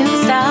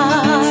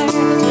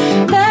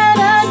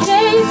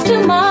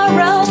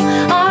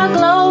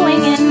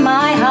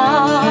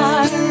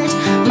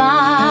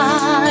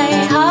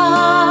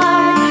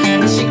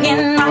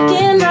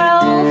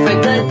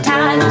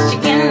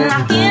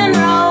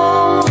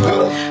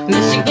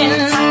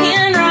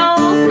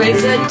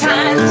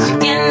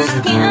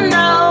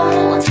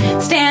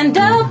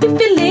help if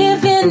you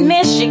live in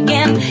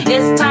Michigan.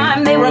 It's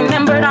time they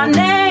remembered our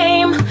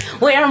name.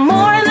 We're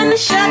more than a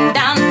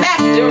shutdown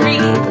factory.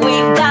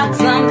 We've got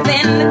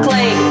something to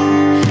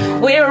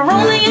claim. We're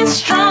only as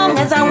strong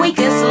as our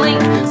weakest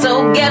link.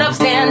 So get up,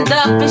 stand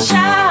up, and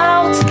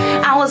shout.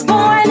 I was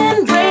born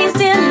and raised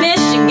in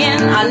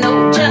Michigan. I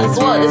know just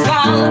what it's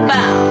all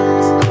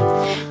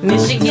about.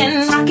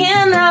 Michigan rock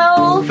and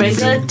roll, for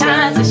good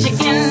times.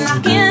 Michigan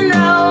rock and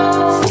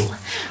roll.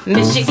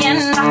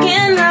 Michigan rock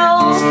and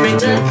roll, for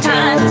good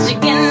times.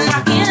 Michigan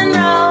rock and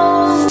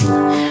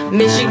roll.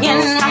 Michigan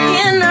rock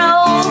and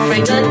roll, for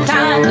good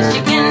times.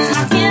 Michigan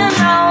rock and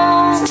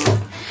roll.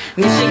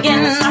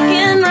 Michigan rock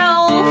and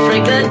roll, for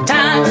good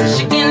times.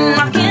 Michigan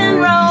rock and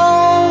roll.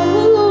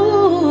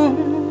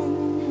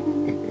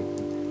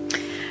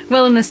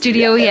 Well, in the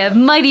studio, we have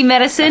Mighty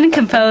Medicine,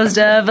 composed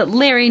of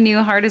Larry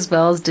Newhart as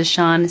well as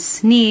Deshaun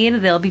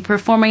Sneed. They'll be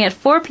performing at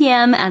 4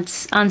 p.m.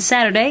 on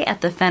Saturday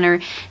at the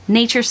Fenner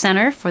Nature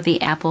Center for the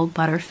Apple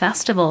Butter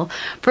Festival.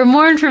 For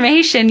more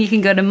information, you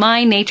can go to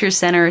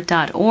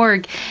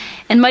mynaturecenter.org.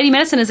 And Mighty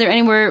Medicine, is there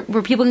anywhere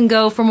where people can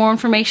go for more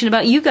information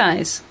about you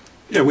guys?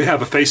 Yeah, we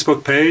have a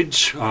Facebook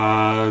page.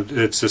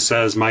 It just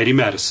says Mighty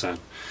Medicine.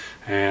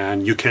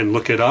 And you can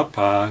look it up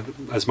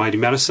as Mighty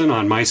Medicine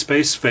on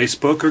MySpace,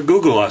 Facebook, or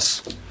Google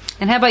us.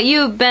 And how about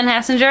you, Ben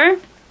Hassinger?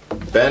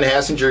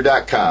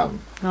 BenHassinger.com.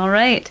 All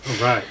right. All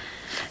right.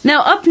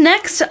 Now, up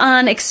next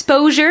on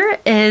Exposure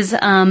is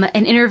an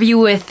interview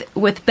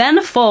with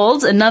Ben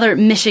Folds, another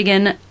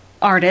Michigan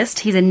artist.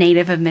 He's a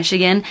native of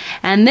Michigan.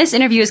 And this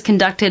interview is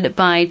conducted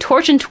by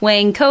Torch and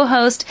Twang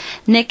co-host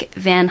Nick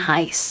Van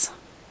Heis.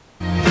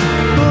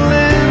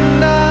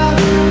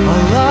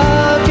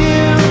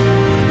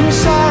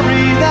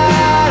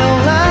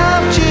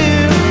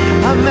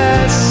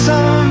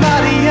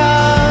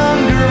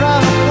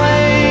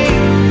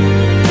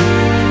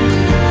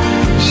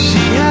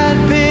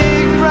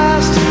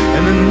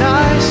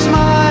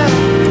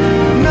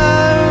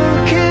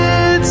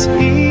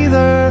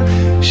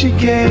 She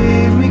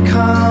gave me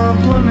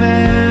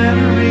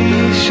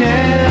complimentary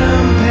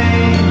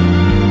champagne.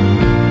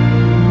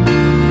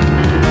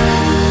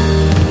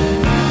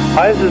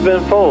 Hi, this is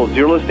Ben Folds.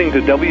 You're listening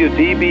to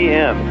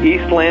WDBM,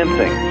 East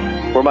Lansing,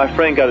 where my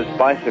friend got his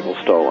bicycle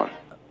stolen.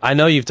 I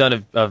know you've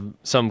done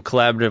some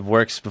collaborative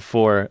works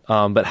before,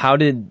 but how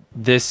did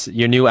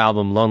your new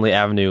album, Lonely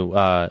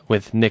Avenue,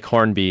 with Nick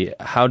Hornby,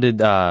 how did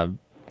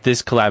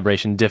this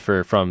collaboration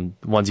differ from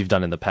ones you've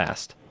done in the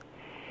past?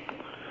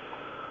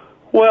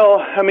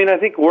 Well, I mean, I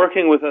think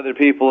working with other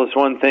people is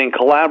one thing.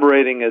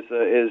 Collaborating is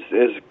that's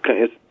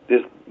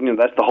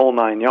the whole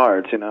 9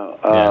 yards.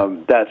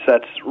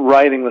 That's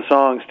writing the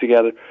songs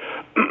together,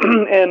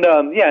 and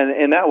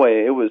in that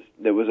way, it was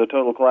a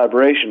total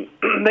collaboration.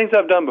 Things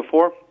I've done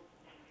before,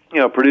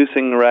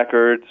 producing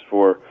records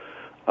for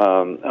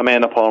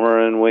Amanda Palmer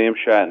and William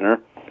Shatner,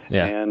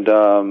 and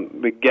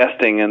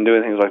guesting and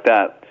doing things like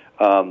that.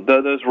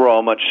 Those were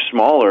all much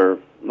smaller.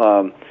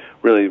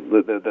 Really,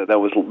 that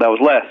was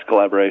less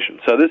collaboration.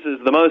 So this is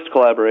the most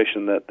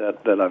collaboration that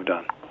I've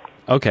done.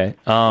 Okay.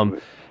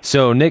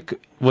 So Nick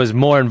was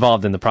more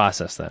involved in the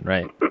process then,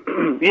 right?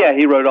 Yeah,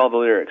 he wrote all the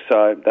lyrics.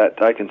 So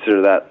I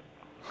consider that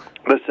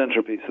the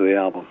centerpiece of the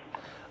album.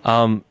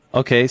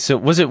 Okay. So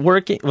was it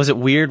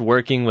weird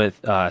working with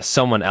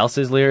someone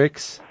else's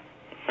lyrics?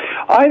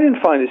 I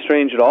didn't find it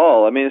strange at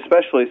all. I mean,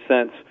 especially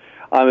since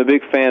I'm a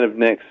big fan of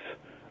Nick's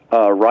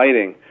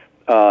writing.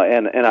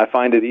 And I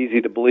find it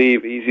easy to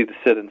believe, easy to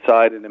sit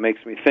inside, and it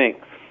makes me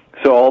think.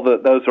 So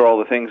those are all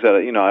the things that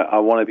I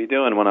want to be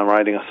doing when I'm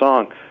writing a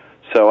song.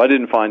 So I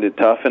didn't find it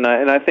tough, and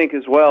I think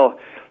as well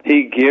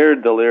he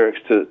geared the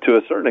lyrics to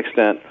a certain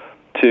extent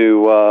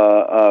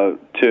to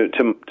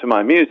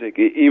my music.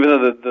 Even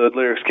though the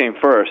lyrics came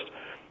first,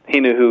 he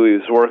knew who he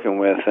was working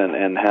with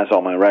and has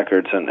all my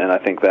records, and I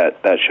think that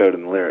showed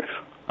in the lyrics.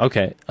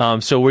 Okay.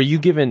 So were you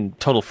given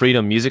total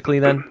freedom musically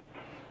then?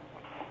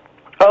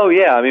 Oh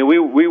yeah, I mean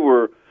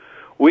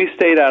we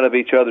stayed out of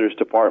each other's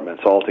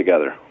departments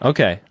altogether.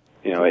 Okay.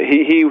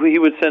 He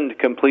would send a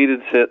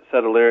completed set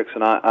of lyrics,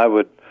 and I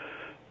would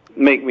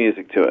make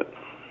music to it.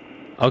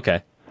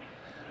 Okay.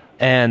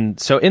 And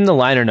so in the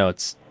liner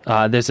notes,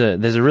 there's a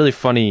really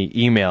funny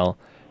email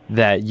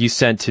that you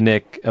sent to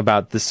Nick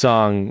about the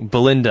song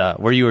Belinda,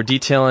 where you were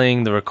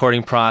detailing the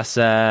recording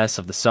process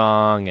of the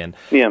song and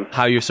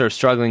how you're sort of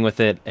struggling with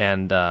it.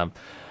 And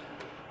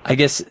I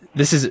guess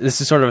this is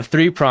sort of a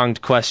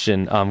three-pronged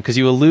question, because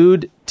you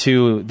allude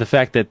to the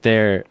fact that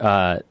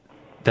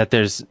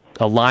there's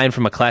a line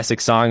from a classic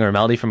song or a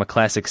melody from a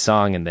classic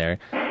song in there.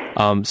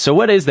 So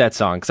what is that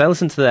song? Because I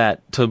listened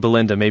to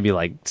Belinda maybe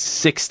like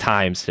 6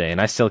 times today,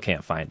 and I still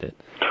can't find it.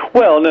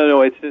 Well,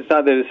 no, it's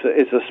not that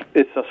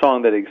it's a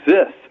song that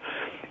exists.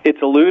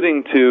 It's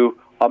alluding to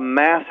a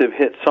massive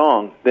hit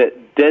song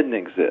that didn't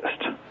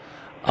exist.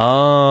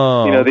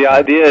 Oh. The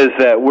idea is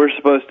that we're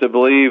supposed to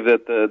believe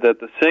that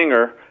the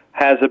singer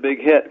has a big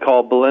hit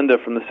called Belinda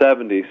from the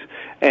 70s,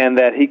 and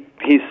that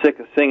he's sick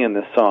of singing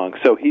this song.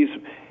 So he's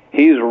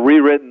he's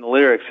rewritten the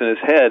lyrics in his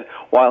head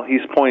while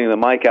he's pointing the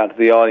mic out to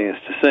the audience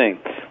to sing.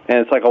 And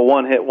it's like a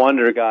one-hit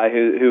wonder guy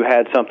who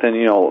had something,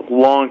 a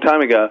long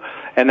time ago,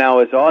 and now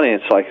his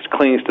audience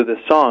clings to this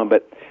song,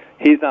 but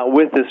he's not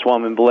with this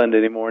woman Belinda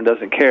anymore and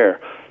doesn't care.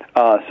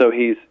 So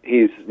he's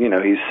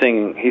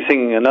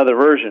singing another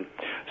version.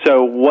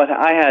 So what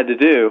I had to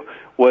do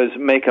was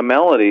make a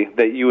melody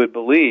that you would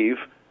believe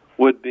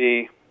would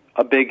be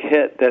a big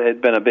hit that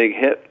had been a big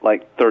hit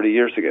like 30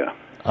 years ago.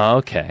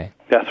 Okay.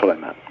 That's what I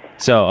meant.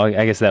 So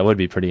I guess that would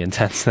be pretty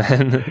intense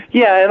then.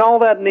 Yeah, and all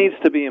that needs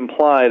to be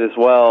implied as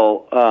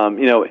well,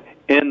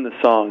 in the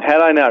song.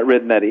 Had I not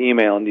written that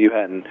email and you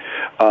hadn't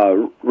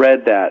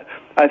read that,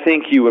 I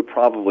think you would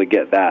probably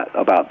get that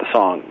about the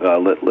song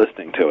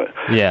listening to it.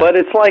 Yeah. But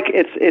it's like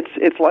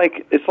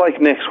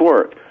Nick's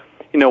work.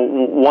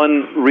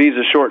 One reads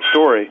a short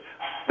story,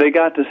 they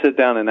got to sit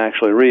down and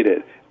actually read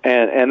it.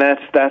 And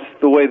that's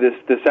the way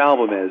this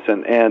album is,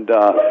 and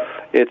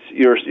it's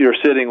you're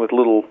sitting with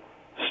little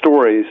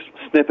stories,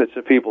 snippets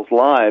of people's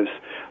lives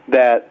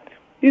that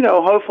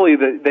hopefully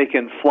they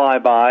can fly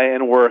by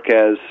and work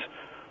as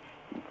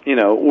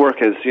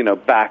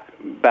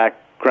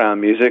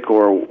background music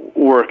or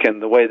work in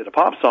the way that a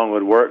pop song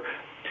would work.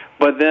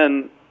 But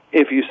then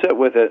if you sit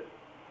with it,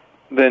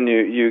 then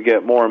you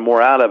get more and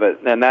more out of it,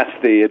 and that's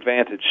the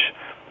advantage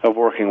of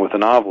working with a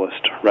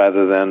novelist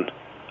rather than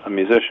a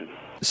musician.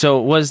 So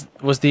was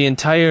the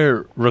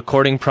entire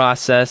recording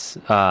process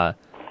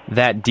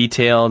that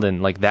detailed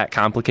and that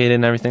complicated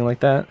and everything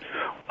like that?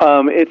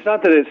 It's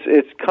not that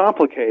it's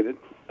complicated.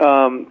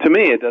 To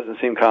me, it doesn't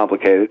seem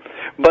complicated,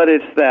 but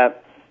it's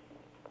that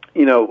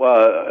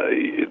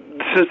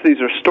since these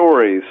are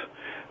stories,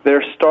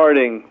 they're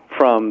starting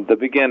from the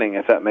beginning,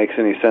 if that makes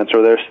any sense.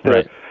 Or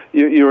right.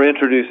 You're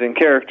introducing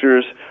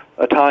characters,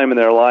 a time in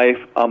their life,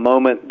 a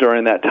moment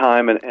during that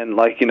time, and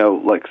like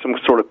some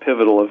sort of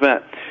pivotal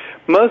event.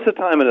 Most of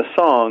the time in a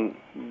song,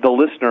 the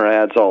listener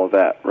adds all of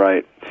that,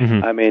 right?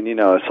 Mm-hmm. I mean,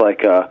 it's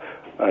like,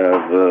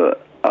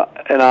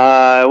 and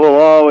I will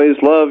always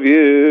love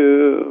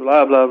you,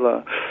 blah blah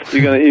blah.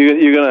 You're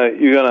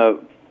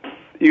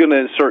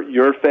gonna insert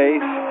your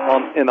face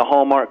in the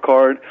Hallmark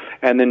card,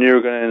 and then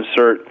you're gonna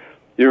insert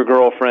your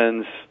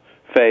girlfriend's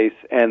face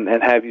and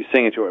have you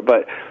sing it to her.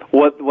 But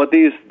what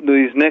these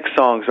Nick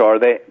songs are,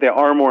 they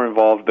are more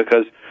involved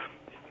because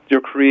you're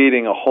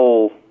creating a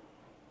whole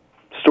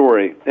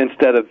story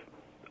instead of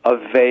a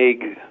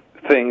vague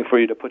thing for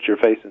you to put your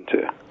face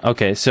into.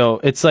 Okay, so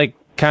it's like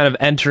kind of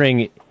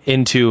entering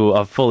into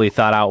a fully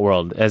thought out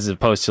world as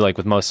opposed to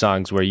with most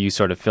songs where you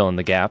sort of fill in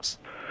the gaps.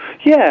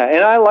 Yeah,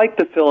 and I like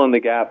the fill in the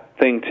gap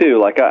thing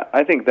too.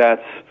 I think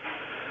that's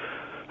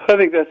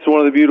one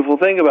of the beautiful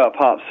things about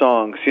pop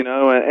songs, and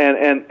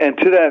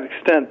to that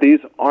extent, these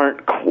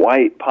aren't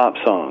quite pop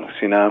songs,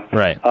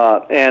 Right.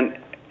 And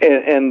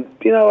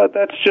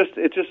that's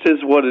it just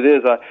is what it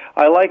is.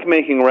 I like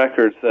making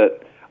records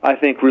that I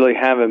think really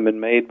haven't been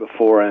made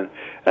before, and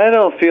I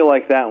don't feel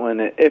like that one,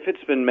 if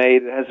it's been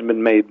made, it hasn't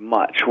been made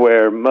much,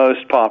 where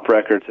most pop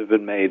records have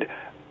been made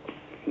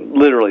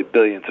literally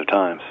billions of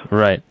times.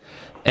 Right.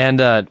 And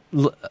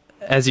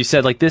as you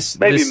said, this...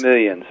 Maybe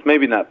millions,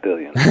 maybe not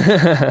billions.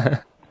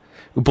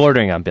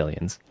 Bordering on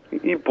billions.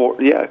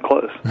 Yeah,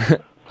 close.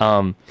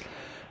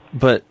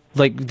 But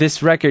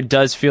this record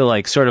does feel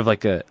like sort of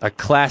like a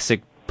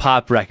classic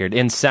pop record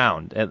in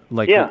sound,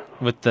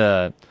 with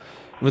the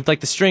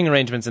string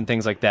arrangements and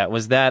things like that.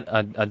 Was that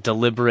a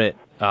deliberate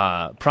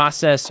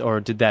process, or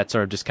did that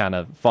sort of just kind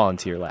of fall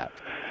into your lap?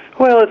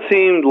 Well, it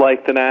seemed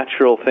like the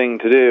natural thing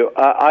to do.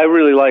 I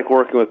really like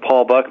working with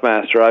Paul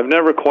Buckmaster. I've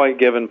never quite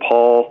given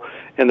Paul,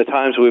 in the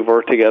times we've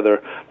worked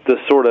together, the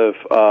sort of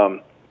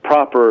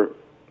proper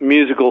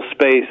musical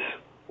space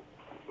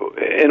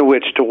in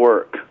which to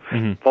work.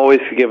 Mm-hmm. I've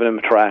always given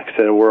him tracks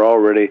that were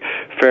already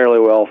fairly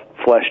well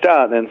fleshed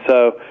out, and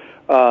so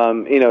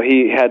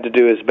he had to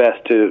do his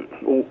best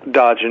to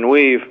dodge and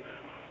weave,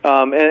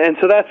 and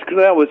so that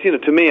was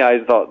to me,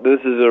 I thought this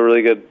is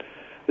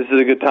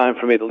a good time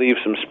for me to leave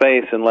some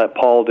space and let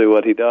Paul do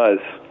what he does.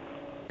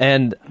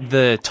 And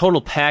the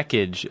total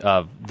package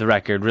of the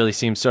record really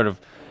seems sort of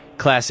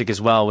classic as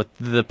well, with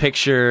the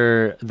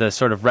picture, the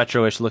sort of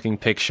retro-ish looking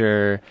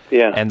picture,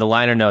 and the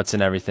liner notes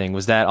and everything.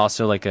 Was that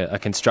also a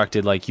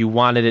constructed, you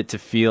wanted it to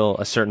feel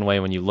a certain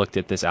way when you looked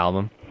at this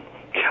album?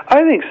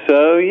 I think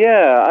so,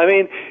 yeah. I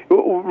mean,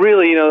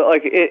 really,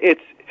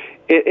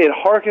 it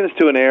harkens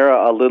to an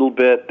era a little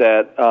bit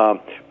that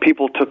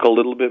people took a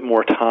little bit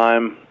more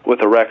time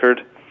with a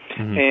record,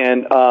 mm-hmm.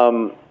 and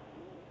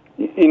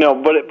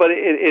but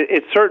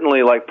it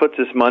certainly puts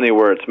its money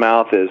where its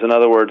mouth is. In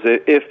other words,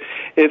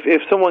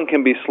 if someone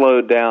can be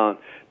slowed down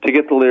to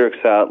get the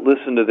lyrics out,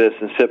 listen to this,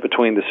 and sit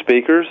between the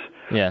speakers,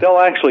 they'll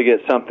actually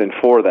get something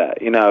for that.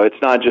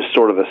 It's not just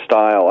sort of a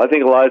style. I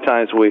think a lot of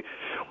times we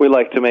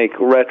like to make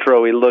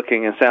retro-y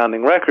looking and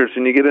sounding records,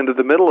 and you get into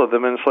the middle of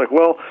them, and it's like,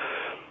 well,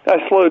 I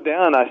slowed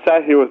down. I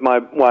sat here with my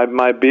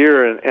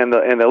beer and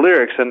the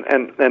lyrics,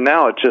 and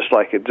now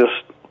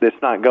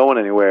it's not going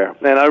anywhere.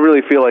 And I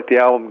really feel like the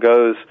album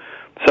goes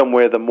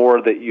somewhere the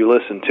more that you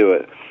listen to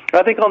it.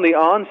 I think on the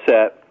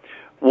onset,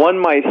 one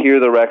might hear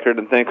the record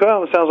and think,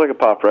 "Oh, it sounds like a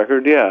pop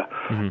record." Yeah,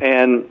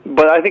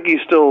 but I think you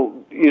still,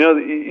 you know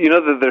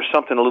that there's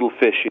something a little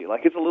fishy,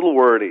 like it's a little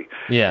wordy.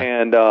 Yeah,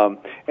 and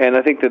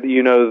I think that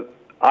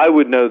I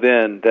would know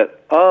then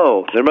that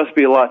there must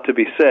be a lot to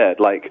be said,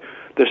 like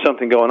there's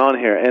something going on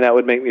here, and that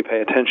would make me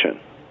pay attention.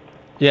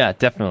 Yeah,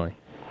 definitely.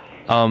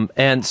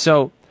 And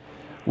so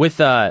with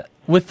the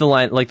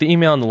line, like the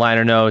email and the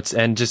liner notes,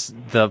 and just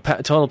the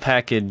total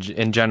package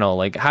in general,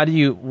 like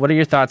what are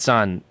your thoughts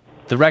on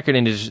the record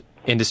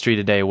industry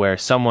today, where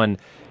someone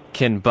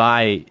can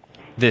buy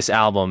this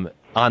album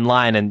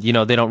online and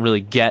they don't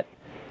really get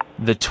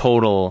the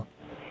total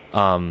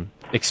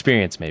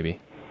experience? Maybe.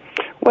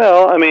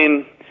 Well, I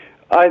mean,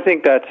 I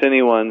think that's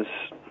anyone's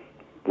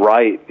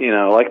right.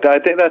 I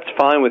think that's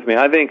fine with me.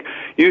 I think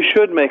you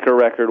should make a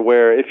record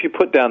where if you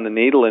put down the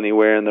needle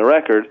anywhere in the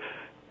record,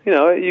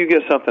 you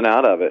get something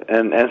out of it,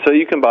 and so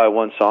you can buy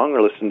one song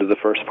or listen to the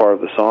first part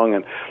of the song,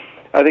 and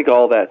I think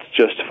all that's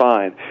just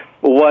fine.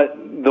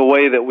 The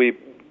way that we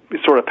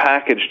sort of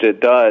packaged it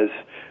does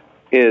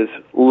is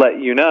let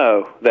you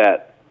know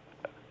that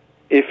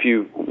if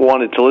you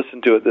wanted to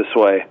listen to it this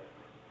way,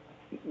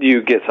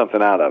 you get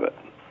something out of it.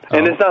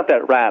 And it's not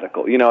that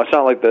radical. It's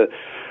not like the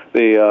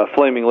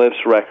Flaming Lips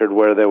record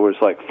where there was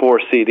like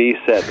 4 CD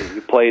set that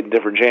you played in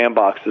different jam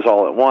boxes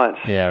all at once.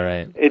 Yeah,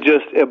 right.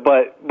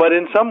 But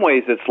in some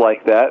ways it's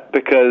like that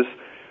because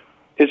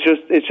it's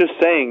just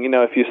saying,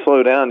 if you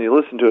slow down and you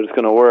listen to it, it's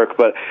going to work.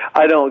 But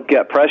I don't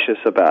get precious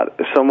about it.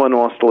 If someone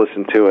wants to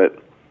listen to it,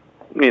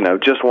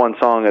 just one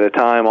song at a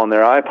time on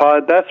their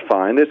iPod, that's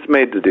fine. It's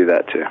made to do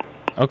that too.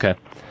 Okay.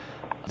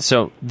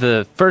 So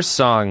the first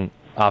song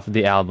off of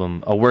the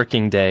album, A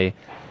Working Day,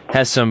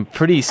 has some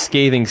pretty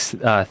scathing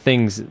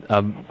things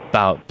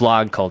about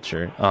blog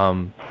culture.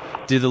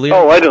 Do the lyrics?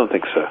 Oh, I don't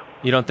think so.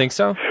 You don't think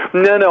so?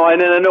 No. I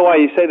know why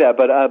you say that,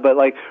 but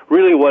like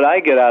really, what I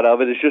get out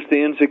of it is just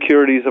the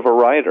insecurities of a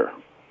writer.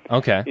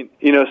 Okay.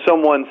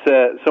 Someone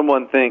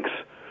thinks,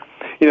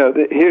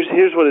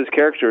 here's what his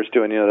character is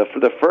doing.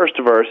 The first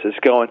verse is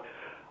going,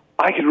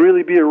 I could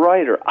really be a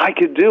writer. I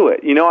could do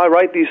it. I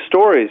write these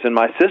stories, and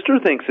my sister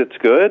thinks it's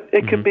good.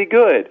 It could be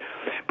good.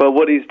 But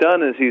what he's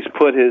done is he's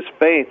put his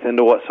faith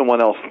into what someone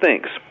else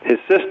thinks, his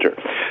sister.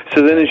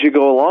 So then as you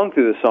go along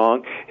through the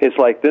song, it's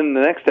like then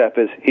the next step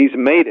is he's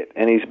made it,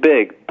 and he's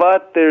big.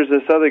 But there's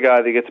this other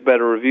guy that gets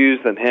better reviews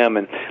than him,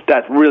 and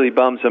that really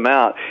bums him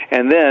out.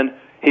 And then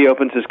he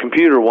opens his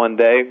computer one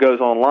day, goes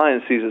online,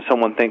 and sees that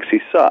someone thinks he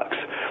sucks.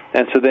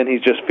 And so then he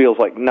just feels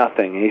like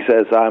nothing. He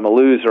says, I'm a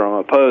loser, I'm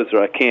a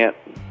poser, I can't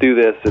do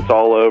this, it's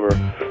all over.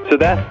 So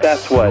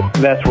that's where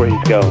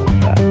he's going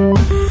with that.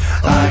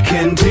 I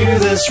can do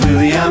this,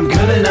 really, I'm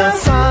good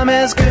enough. I'm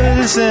as good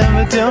as them,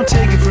 but don't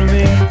take it from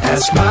me.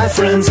 Ask my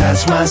friends,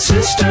 ask my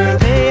sister.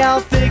 They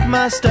all think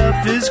my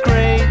stuff is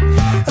great.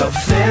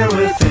 Affair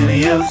with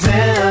any of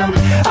them,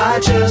 I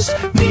just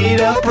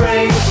need a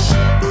break.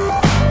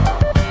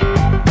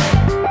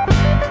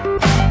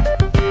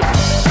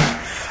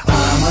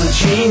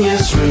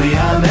 Genius, really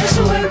I'm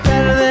excellent,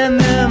 better than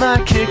them,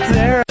 I kick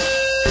their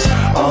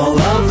ass. All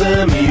of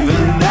them,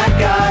 even that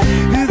guy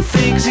who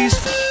thinks he's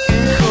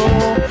f***ing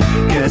cool,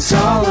 gets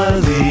all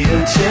of the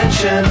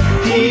attention.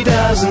 He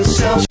doesn't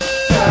sell shit,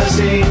 does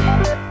he?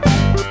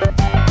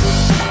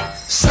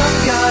 Some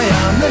guy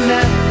on the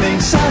net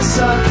thinks I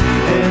suck,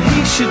 and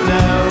he should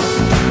know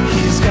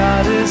he's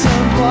got his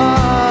own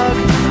blog.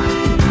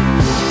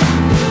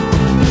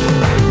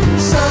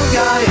 Some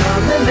guy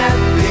on the net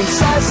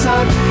thinks I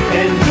suck,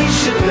 and he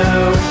should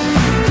know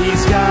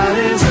he's got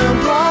his own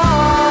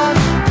blog.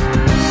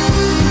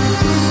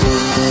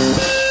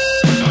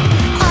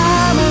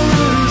 I'm a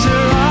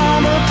loser,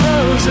 I'm a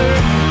poser.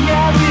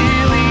 Yeah,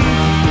 really,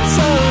 it's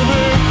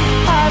over.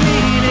 I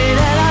mean it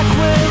and I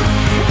quit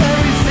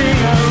everything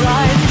I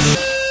write.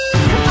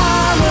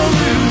 I'm a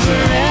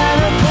loser and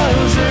a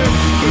poser.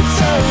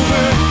 It's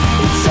over,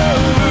 it's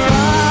over.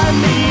 I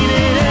mean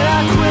it and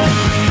I quit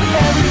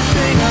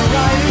everything I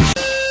write.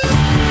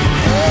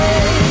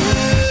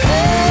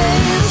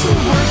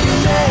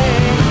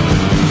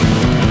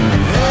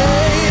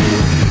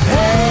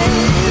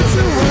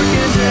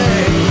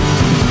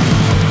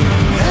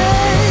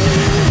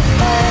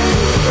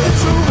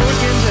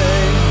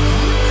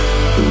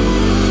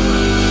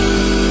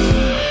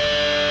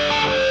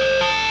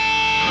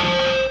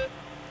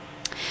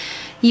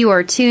 You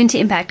are tuned to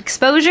Impact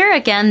Exposure.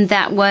 Again,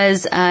 that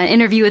was an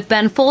interview with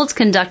Ben Folds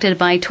conducted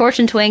by Torch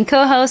and Twain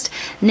co-host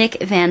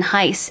Nick Van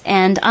Heis.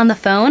 And on the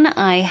phone,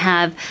 I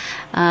have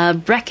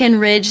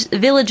Breckenridge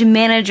Village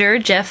Manager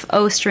Jeff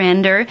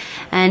Ostrander,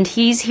 and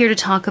he's here to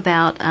talk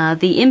about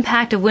the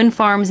impact of wind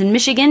farms in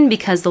Michigan,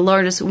 because the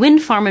largest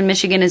wind farm in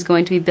Michigan is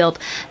going to be built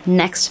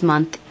next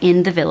month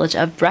in the village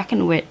of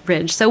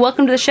Breckenridge. So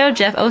welcome to the show,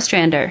 Jeff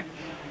Ostrander.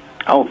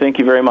 Oh, thank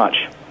you very much.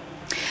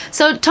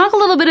 So talk a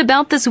little bit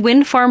about this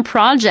wind farm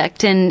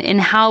project and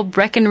how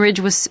Breckenridge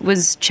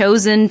was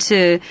chosen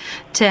to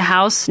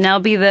house, now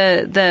be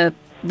the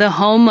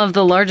home of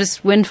the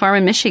largest wind farm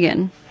in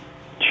Michigan.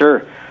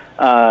 Sure.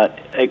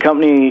 A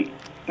company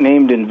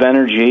named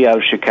Invenergy out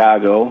of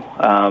Chicago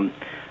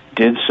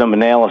did some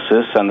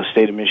analysis on the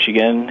state of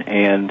Michigan,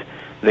 and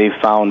they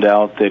found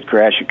out that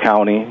Gratiot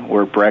County,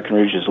 where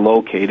Breckenridge is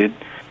located,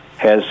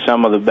 has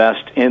some of the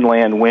best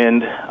inland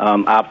wind,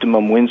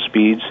 optimum wind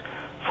speeds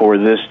for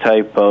this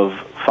type of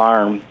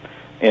farm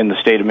in the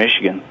state of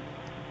Michigan.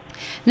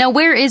 Now,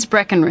 where is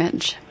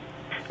Breckenridge?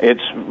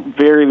 It's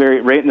very,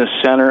 very right in the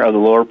center of the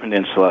Lower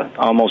Peninsula,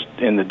 almost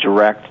in the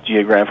direct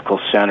geographical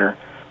center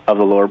of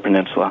the Lower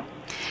Peninsula.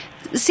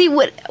 See,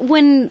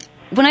 when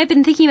I've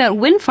been thinking about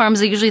wind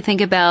farms, I usually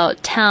think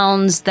about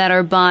towns that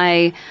are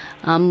by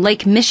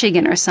Lake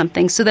Michigan or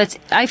something. So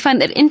I find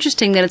that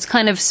interesting that it's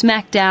kind of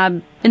smack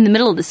dab in the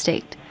middle of the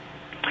state.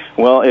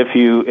 Well, if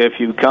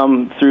you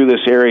come through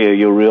this area,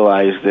 you'll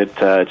realize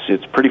that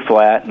it's pretty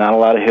flat, not a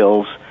lot of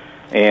hills,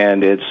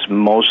 and it's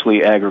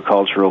mostly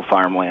agricultural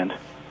farmland.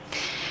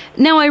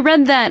 Now, I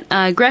read that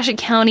Gratiot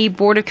County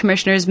Board of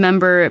Commissioners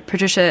member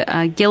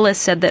Patricia Gillis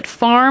said that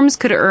farms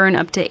could earn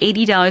up to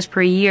 $80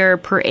 per year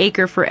per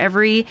acre for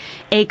every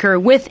acre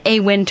with a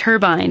wind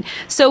turbine.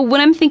 So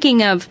when I'm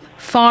thinking of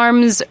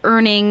farms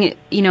earning,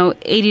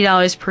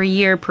 $80 per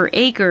year per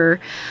acre,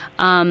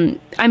 I'm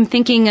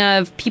thinking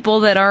of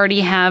people that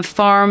already have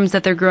farms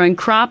that they're growing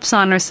crops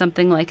on or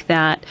something like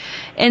that.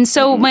 And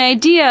so my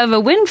idea of a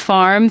wind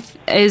farm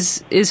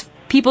is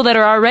people that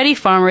are already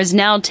farmers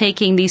now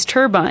taking these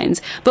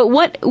turbines. But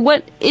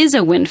what is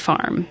a wind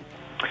farm?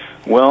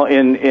 Well,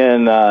 in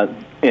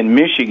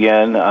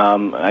Michigan,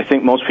 I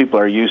think most people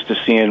are used to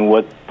seeing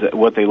what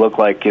they look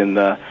like in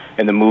the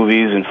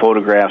movies and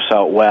photographs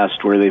out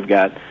west, where they've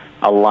got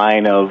a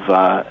line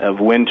of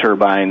wind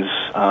turbines.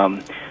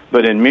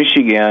 But in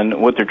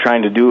Michigan, what they're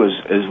trying to do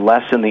is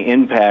lessen the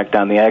impact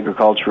on the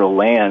agricultural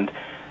land,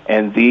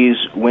 and these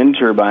wind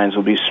turbines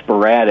will be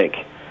sporadic.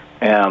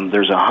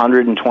 There's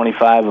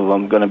 125 of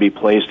them going to be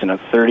placed in a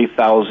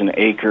 30,000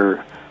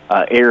 acre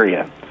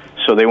area.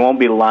 So they won't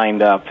be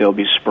lined up. They'll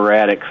be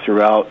sporadic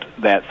throughout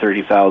that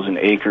 30,000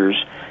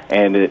 acres,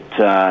 and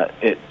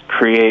it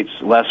creates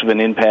less of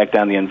an impact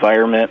on the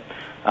environment.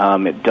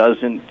 It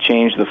doesn't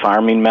change the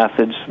farming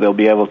methods. They'll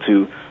be able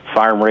to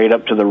farm right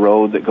up to the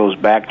road that goes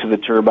back to the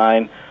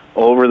turbine,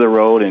 over the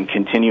road, and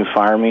continue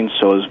farming.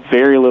 So there's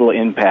very little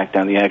impact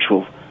on the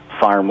actual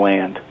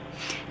farmland.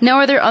 Now,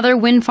 are there other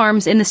wind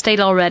farms in the state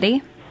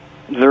already?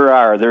 There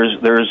are.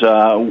 There's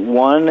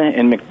one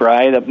in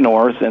McBride up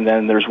north, and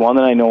then there's one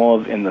that I know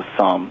of in the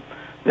Thumb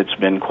that's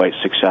been quite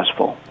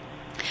successful.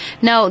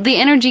 Now, the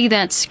energy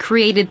that's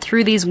created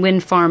through these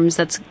wind farms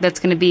that's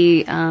going to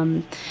be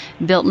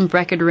built in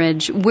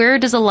Breckenridge, where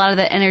does a lot of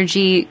that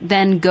energy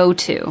then go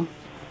to?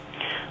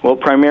 Well,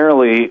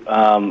 primarily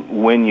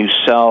when you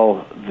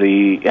sell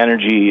the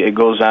energy, it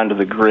goes onto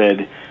the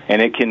grid,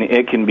 and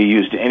it can be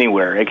used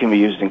anywhere. It can be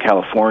used in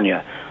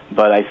California.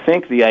 But I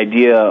think the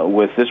idea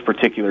with this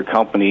particular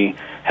company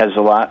has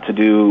a lot to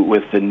do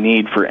with the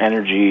need for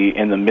energy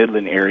in the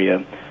Midland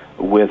area,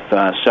 with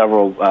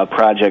several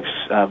projects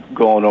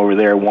going over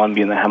there, one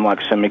being the Hemlock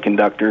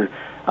Semiconductor.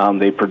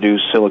 They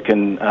produce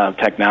silicon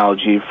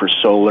technology for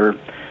solar,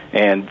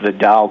 and the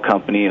Dow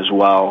company as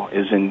well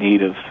is in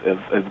need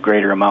of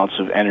greater amounts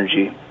of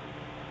energy.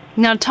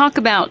 Now, talk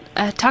about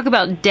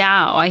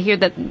Dow. I hear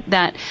that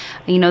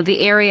the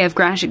area of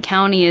Gratiot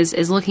County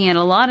is looking at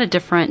a lot of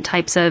different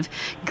types of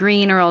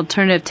green or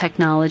alternative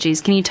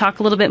technologies. Can you talk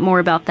a little bit more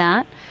about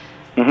that?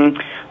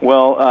 Mm-hmm.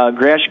 Well,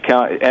 Gratiot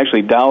County,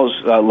 actually, Dow's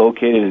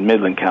located in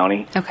Midland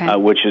County, okay,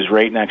 which is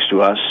right next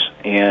to us,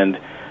 and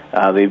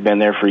they've been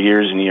there for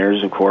years and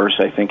years. Of course,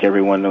 I think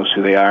everyone knows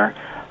who they are.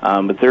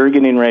 But they're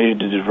getting ready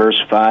to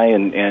diversify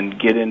and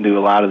get into a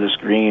lot of this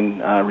green,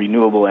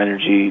 renewable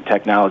energy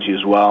technology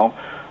as well.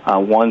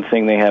 One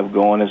thing they have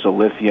going is a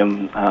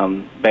lithium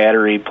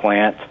battery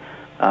plant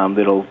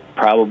that'll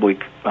probably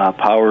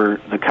power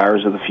the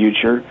cars of the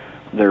future.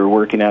 They're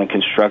working on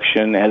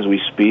construction as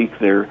we speak.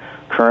 They're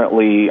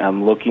currently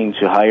looking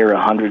to hire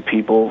 100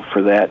 people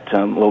for that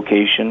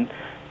location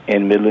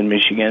in Midland,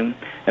 Michigan.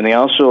 And they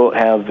also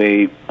have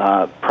a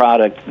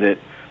product that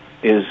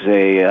is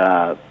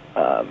a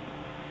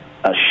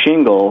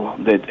shingle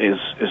that is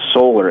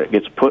solar. It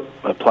gets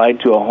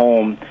applied to a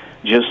home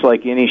just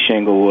like any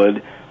shingle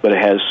would, but it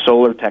has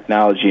solar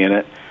technology in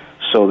it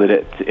so that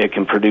it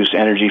can produce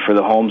energy for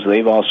the homes.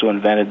 They've also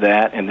invented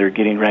that, and they're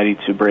getting ready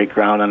to break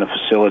ground on a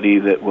facility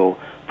that will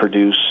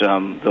produce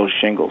those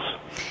shingles.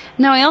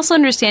 Now, I also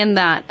understand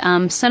that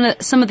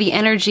some of the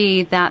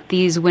energy that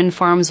these wind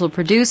farms will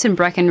produce in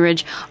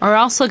Breckenridge are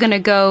also going to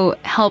go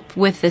help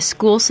with the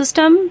school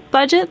system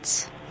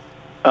budgets?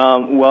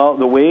 Well,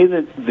 the way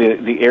that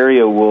the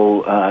area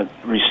will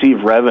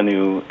receive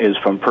revenue is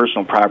from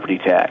personal property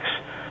tax.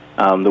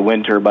 The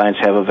wind turbines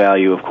have a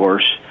value, of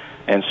course,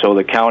 and so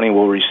the county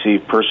will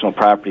receive personal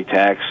property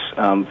tax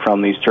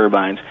from these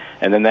turbines,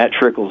 and then that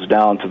trickles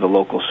down to the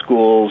local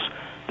schools,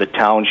 the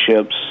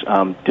townships,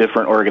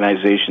 different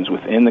organizations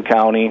within the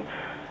county,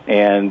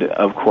 and,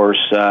 of course,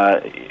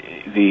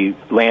 the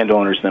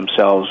landowners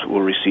themselves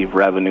will receive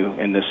revenue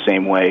in this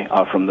same way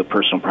from the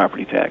personal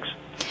property tax.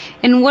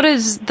 And what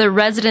has the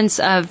residents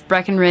of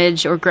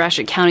Breckenridge or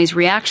Gratiot County's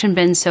reaction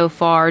been so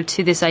far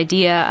to this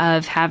idea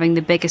of having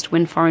the biggest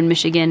wind farm in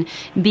Michigan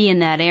be in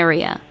that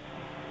area?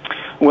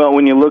 Well,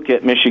 when you look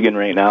at Michigan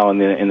right now in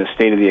the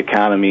state of the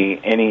economy,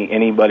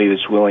 anybody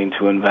that's willing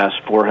to invest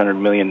 $400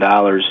 million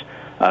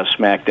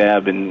smack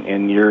dab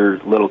in your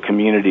little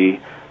community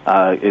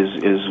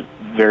is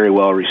very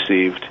well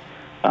received.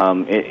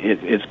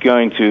 It's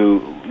going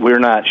to. We're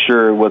not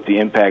sure what the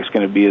impact's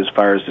going to be as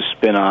far as the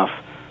spinoff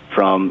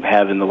from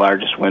having the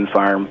largest wind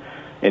farm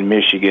in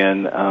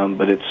Michigan,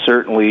 but it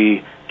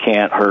certainly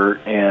can't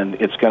hurt, and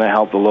it's going to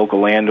help the local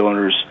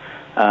landowners.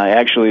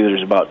 Actually,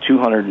 there's about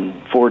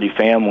 240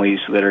 families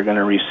that are going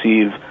to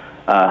receive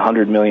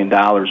 $100 million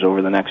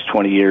over the next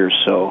 20 years,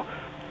 so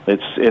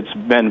it's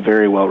been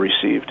very well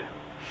received.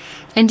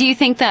 And do you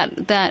think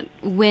that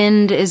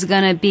wind is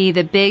going to be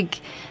the big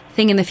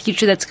thing in the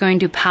future that's going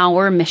to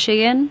power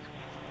Michigan?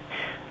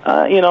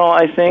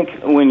 I think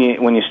when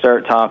you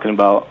start talking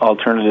about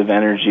alternative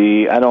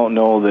energy, I don't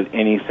know that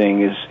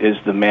anything is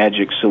the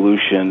magic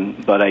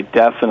solution, but I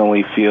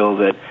definitely feel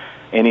that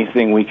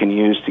anything we can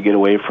use to get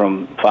away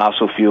from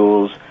fossil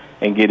fuels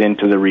and get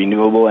into the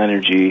renewable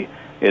energy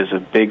is a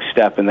big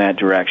step in that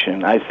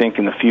direction. I think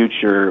in the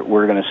future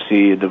we're going to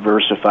see a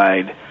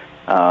diversified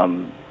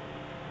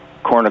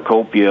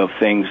cornucopia of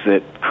things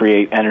that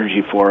create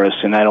energy for us,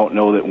 and I don't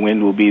know that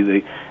wind will be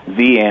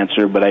the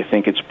answer, but I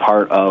think it's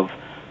part of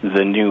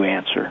the new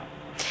answer.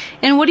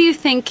 And what do you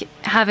think,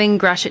 having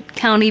Gratiot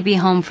County be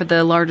home for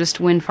the largest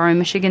wind farm in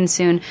Michigan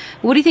soon,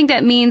 what do you think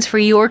that means for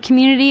your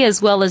community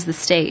as well as the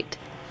state?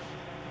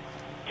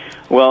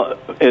 Well,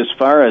 as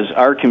far as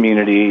our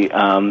community,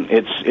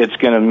 it's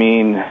going to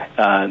mean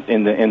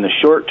in the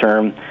short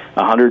term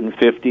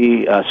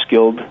 150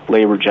 skilled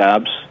labor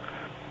jobs,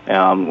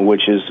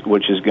 which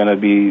is going to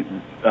be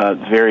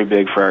very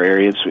big for our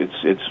area.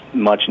 It's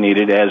much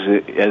needed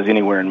as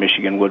anywhere in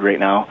Michigan would right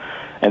now.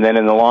 And then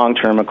in the long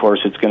term, of course,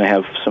 it's going to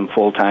have some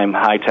full-time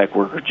high-tech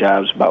worker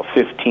jobs, about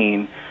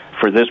 15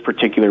 for this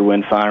particular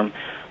wind farm.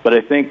 But I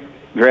think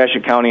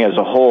Gratiot County as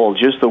a whole,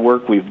 just the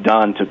work we've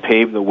done to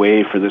pave the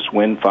way for this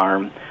wind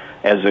farm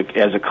as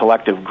a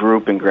collective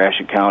group in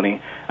Gratiot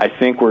County, I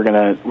think we're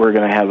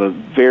gonna have a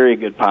very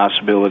good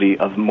possibility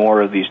of more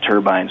of these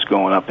turbines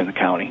going up in the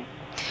county.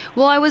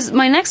 Well,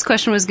 my next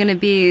question was going to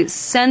be,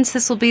 since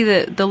this will be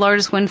the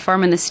largest wind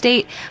farm in the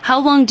state, how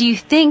long do you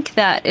think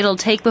that it'll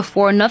take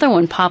before another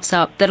one pops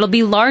up that'll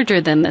be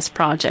larger than this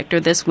project or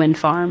this wind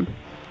farm?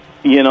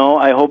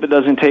 I hope it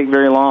doesn't take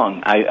very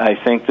long. I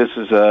think this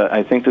is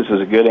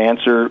a good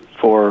answer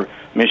for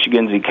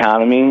Michigan's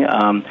economy.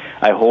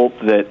 I hope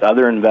that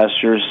other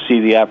investors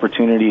see the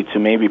opportunity to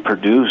maybe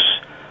produce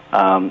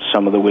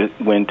some of the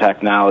wind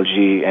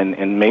technology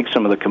and make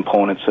some of the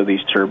components of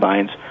these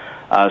turbines.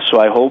 So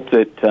I hope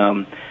that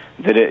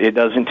it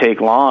doesn't take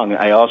long.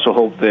 I also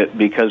hope that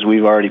because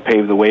we've already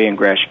paved the way in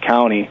Gratiot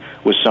County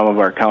with some of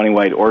our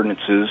countywide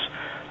ordinances,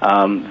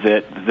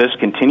 that this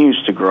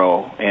continues to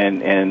grow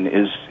and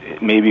is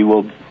maybe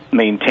will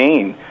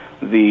maintain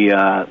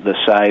the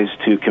size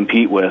to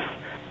compete with.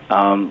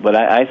 But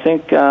I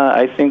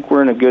think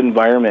we're in a good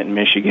environment in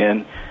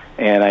Michigan,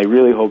 and I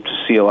really hope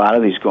to see a lot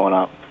of these going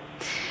up.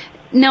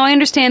 Now, I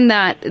understand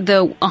that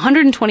the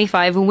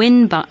 125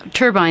 wind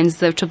turbines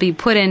that will be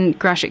put in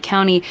Gratiot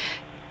County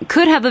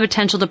could have the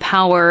potential to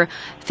power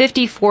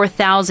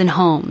 54,000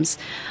 homes.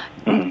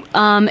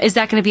 Is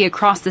that going to be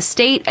across the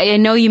state? I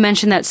know you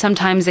mentioned that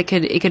sometimes it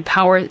could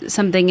power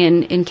something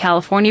in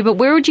California, but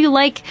where would you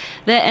like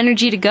the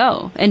energy to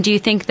go? And do you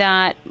think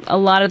that a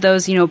lot of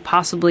those,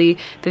 possibly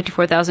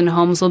 54,000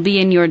 homes will be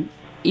in your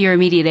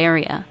immediate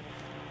area?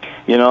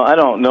 I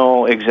don't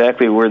know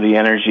exactly where the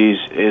energy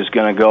is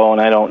going to go,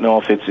 and I don't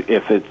know if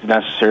it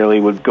necessarily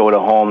would go to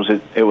homes.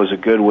 It was a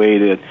good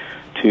way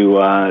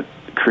to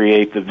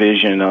create the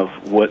vision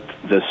of what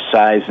the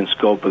size and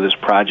scope of this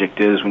project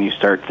is when you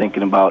start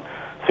thinking about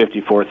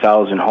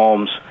 54,000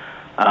 homes.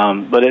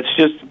 But it's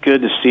just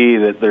good to see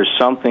that there's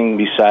something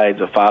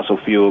besides a fossil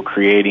fuel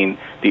creating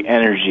the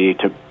energy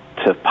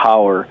to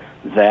power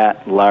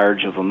that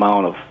large of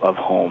amount of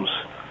homes.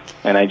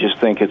 And I just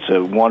think it's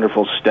a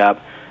wonderful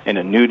step in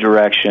a new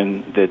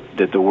direction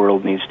that the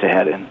world needs to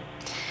head in.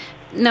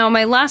 Now,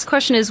 my last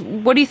question is,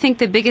 what do you think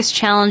the biggest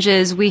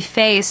challenges we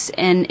face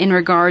in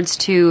regards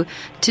to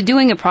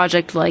doing a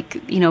project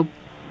like,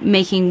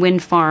 making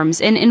wind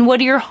farms? And what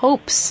are your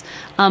hopes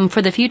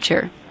for the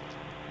future?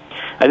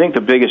 I think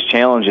the biggest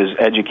challenge is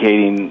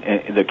educating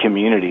the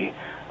community,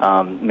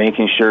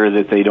 making sure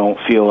that they don't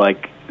feel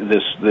like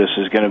this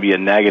is going to be a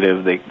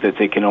negative, that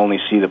they can only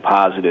see the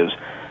positives.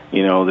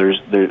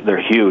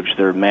 They're huge.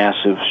 They're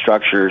massive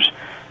structures.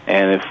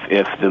 And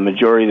if the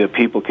majority of the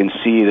people can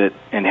see that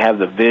and have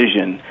the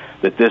vision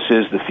that this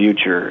is the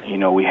future,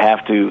 we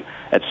have to,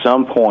 at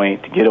some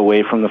point, get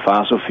away from the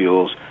fossil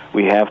fuels.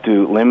 We have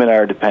to limit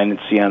our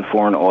dependency on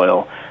foreign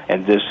oil,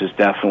 and this is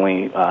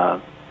definitely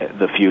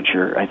the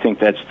future. I think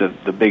that's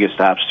the biggest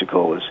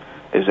obstacle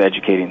is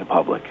educating the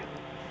public.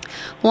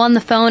 Well, on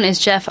the phone is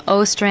Jeff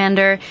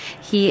Ostrander.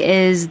 He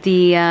is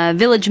the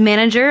village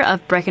manager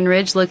of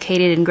Breckenridge,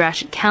 located in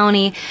Gratiot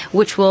County,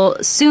 which will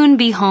soon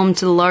be home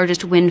to the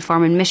largest wind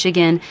farm in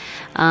Michigan.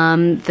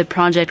 The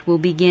project will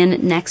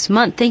begin next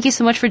month. Thank you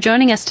so much for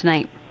joining us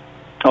tonight.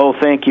 Oh,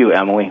 thank you,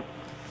 Emily.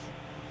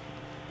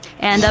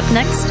 And up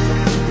next,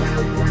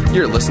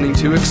 you're listening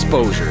to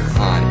Exposure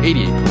on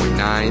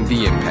 88.9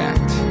 The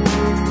Impact.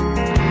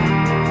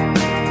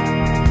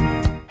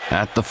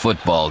 At the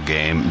football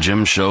game,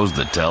 Jim shows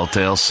the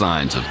telltale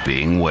signs of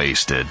being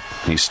wasted.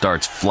 He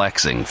starts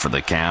flexing for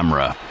the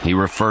camera. He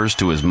refers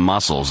to his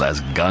muscles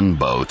as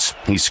gunboats.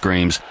 He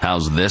screams,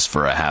 "How's this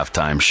for a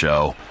halftime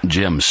show?"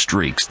 Jim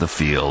streaks the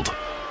field.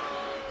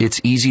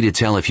 It's easy to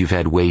tell if you've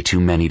had way too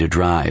many to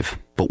drive.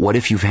 But what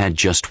if you've had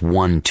just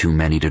one too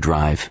many to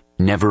drive?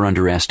 Never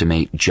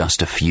underestimate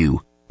just a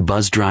few.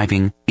 Buzz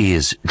driving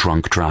is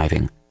drunk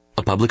driving.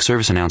 A public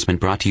service announcement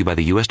brought to you by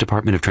the U.S.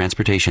 Department of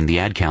Transportation, the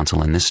Ad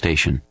Council, and this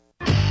station.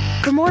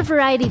 For more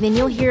variety than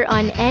you'll hear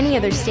on any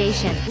other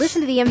station,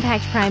 listen to the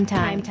Impact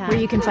Primetime, where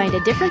you can find a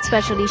different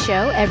specialty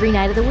show every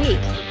night of the week.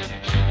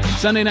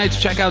 Sunday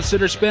nights, check out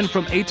Sitter Spin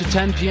from 8 to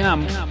 10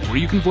 p.m., where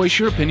you can voice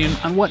your opinion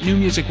on what new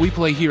music we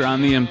play here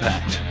on The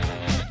Impact.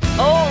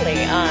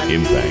 Only on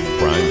Impact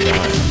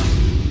Primetime.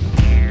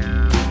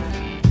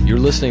 You're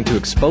listening to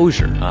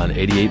Exposure on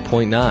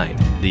 88.9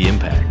 The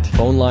Impact.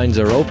 Phone lines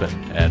are open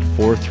at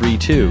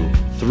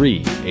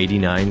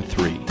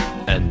 432-3893.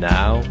 And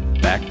now,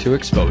 back to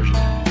Exposure.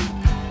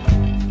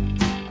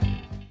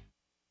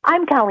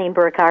 I'm Colleen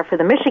Burkhardt for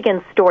the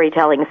Michigan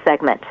Storytelling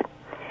segment.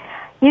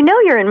 You know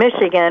you're in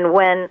Michigan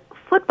when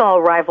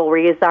football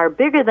rivalries are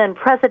bigger than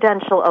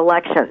presidential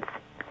elections.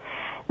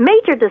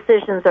 Major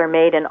decisions are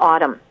made in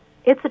autumn.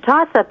 It's a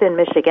toss-up in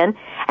Michigan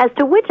as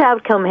to which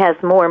outcome has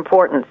more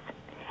importance.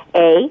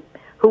 A,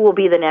 who will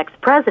be the next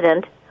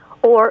president,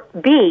 or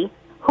B,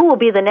 who will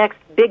be the next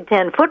Big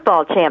Ten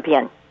football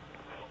champion.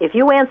 If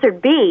you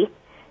answered B,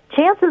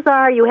 chances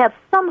are you have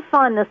some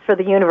fondness for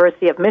the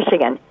University of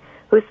Michigan,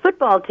 whose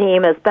football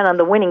team has been on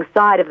the winning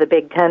side of the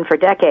Big Ten for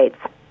decades.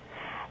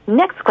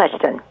 Next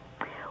question.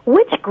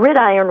 Which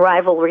gridiron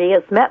rivalry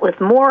is met with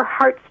more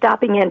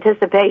heart-stopping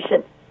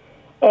anticipation?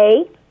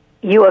 A,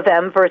 U of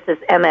M versus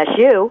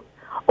MSU,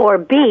 or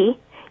B,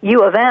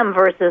 U of M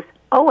versus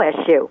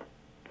OSU?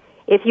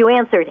 If you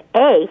answered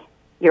A,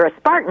 you're a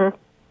Spartan.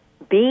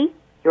 B,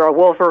 you're a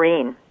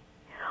Wolverine.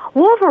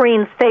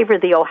 Wolverines favor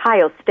the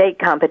Ohio State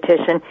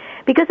competition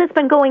because it's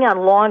been going on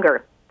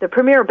longer, the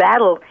premier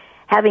battle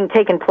having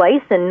taken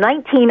place in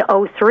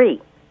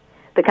 1903.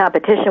 The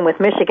competition with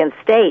Michigan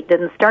State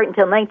didn't start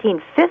until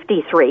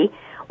 1953,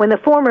 when the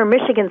former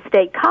Michigan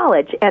State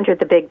College entered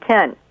the Big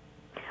Ten.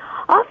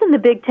 Often the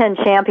Big Ten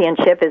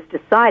championship is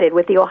decided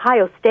with the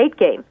Ohio State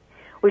game,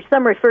 which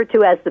some refer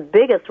to as the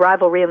biggest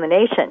rivalry in the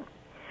nation.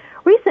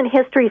 Recent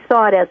history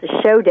saw it as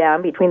a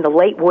showdown between the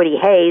late Woody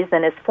Hayes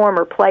and his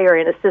former player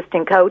and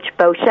assistant coach,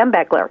 Bo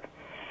Schembechler.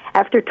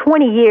 After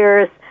 20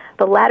 years,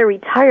 the latter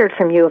retired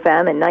from U of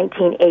M in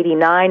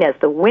 1989 as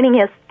the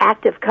winningest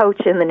active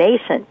coach in the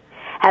nation,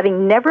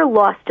 having never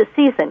lost a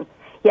season,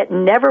 yet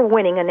never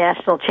winning a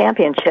national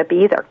championship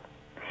either.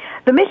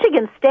 The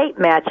Michigan State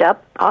matchup,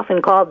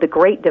 often called the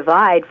Great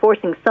Divide,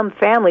 forcing some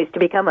families to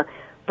become a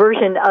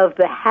version of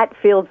the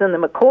Hatfields and the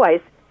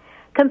McCoys,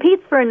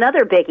 competes for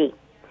another biggie,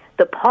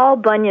 the Paul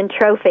Bunyan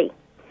Trophy.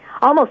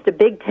 Almost a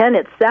Big Ten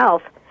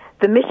itself,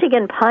 the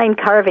Michigan pine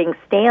carving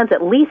stands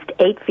at least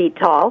 8 feet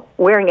tall,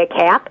 wearing a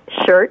cap,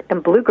 shirt,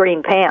 and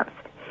blue-green pants.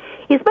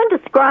 He's been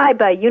described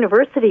by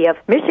University of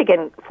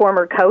Michigan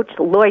former coach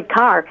Lloyd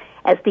Carr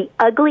as the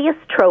ugliest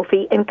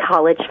trophy in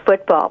college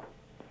football.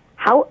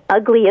 How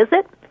ugly is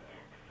it?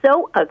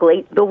 So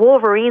ugly, the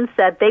Wolverines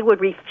said they would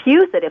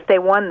refuse it if they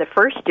won the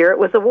first year it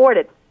was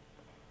awarded.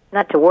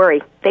 Not to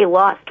worry, they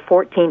lost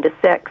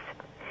 14-6.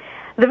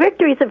 The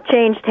victories have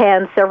changed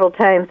hands several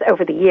times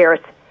over the years.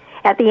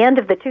 At the end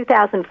of the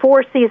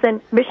 2004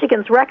 season,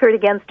 Michigan's record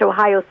against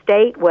Ohio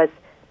State was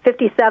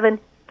 57-38-6,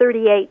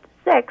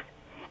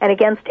 and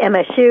against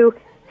MSU,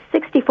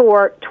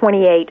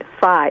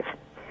 64-28-5.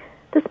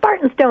 The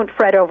Spartans don't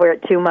fret over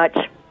it too much.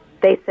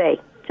 They say,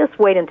 just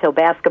wait until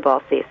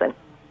basketball season.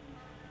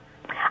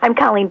 I'm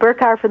Colleen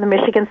Burkhardt for the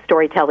Michigan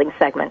Storytelling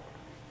segment.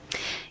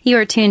 You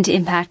are tuned to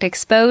Impact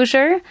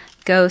Exposure.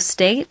 Go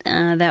State.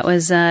 That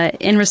was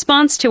in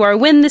response to our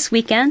win this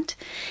weekend.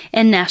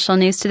 In national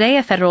news today,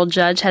 a federal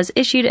judge has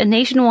issued a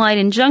nationwide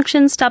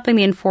injunction stopping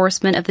the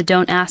enforcement of the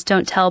Don't Ask,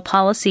 Don't Tell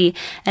policy,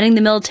 ending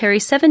the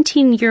military's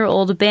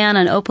 17-year-old ban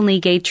on openly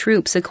gay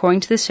troops,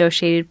 according to the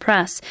Associated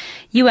Press.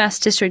 U.S.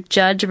 District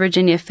Judge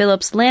Virginia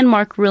Phillips'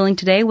 landmark ruling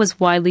today was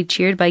widely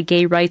cheered by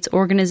gay rights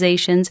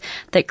organizations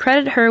that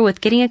credit her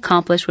with getting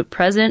accomplished what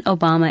President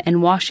Obama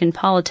and Washington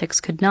politics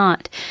could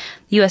not.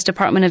 U.S.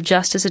 Department of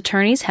Justice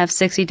attorneys have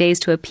 60 days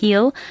to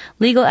appeal.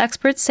 Legal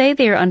experts say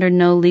they are under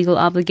no legal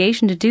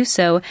obligation to do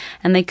so,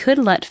 and they could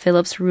let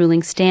Phillips'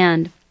 ruling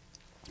stand.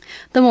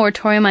 The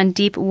moratorium on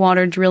deep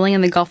water drilling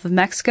in the Gulf of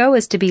Mexico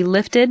is to be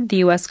lifted, the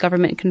U.S.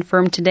 government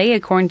confirmed today,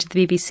 according to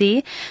the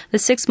BBC. The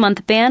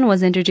 6-month ban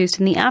was introduced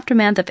in the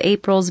aftermath of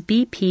April's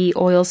BP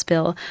oil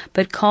spill,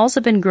 but calls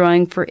have been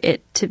growing for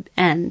it to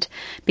end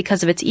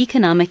because of its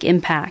economic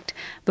impact.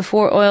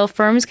 Before oil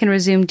firms can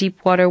resume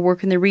deep water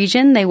work in the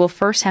region, they will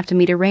first have to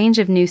meet a range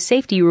of new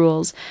safety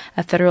rules.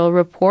 A federal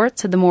report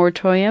said the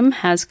moratorium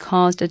has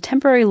caused a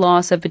temporary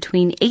loss of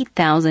between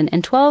 8,000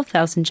 and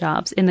 12,000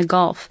 jobs in the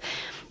Gulf.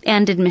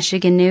 And in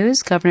Michigan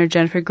news, Governor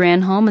Jennifer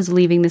Granholm is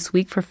leaving this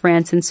week for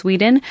France and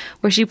Sweden,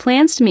 where she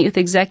plans to meet with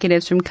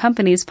executives from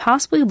companies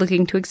possibly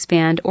looking to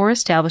expand or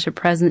establish a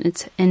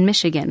presence in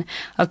Michigan,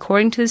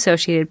 according to the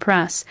Associated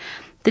Press.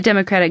 The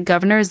Democratic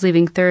governor is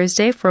leaving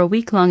Thursday for a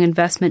week-long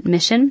investment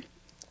mission.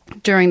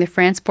 During the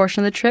France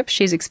portion of the trip,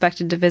 she is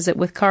expected to visit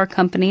with car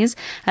companies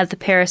at the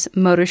Paris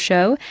Motor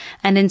Show,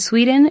 and in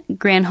Sweden,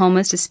 Granholm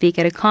is to speak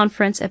at a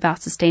conference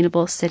about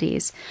sustainable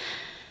cities.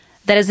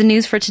 That is the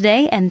news for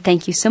today, and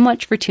thank you so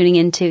much for tuning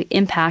in to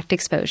Impact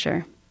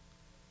Exposure.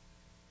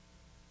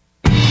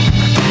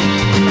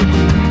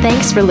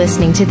 Thanks for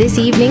listening to this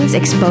evening's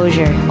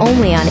Exposure,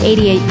 only on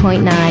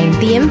 88.9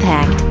 The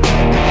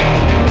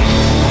Impact.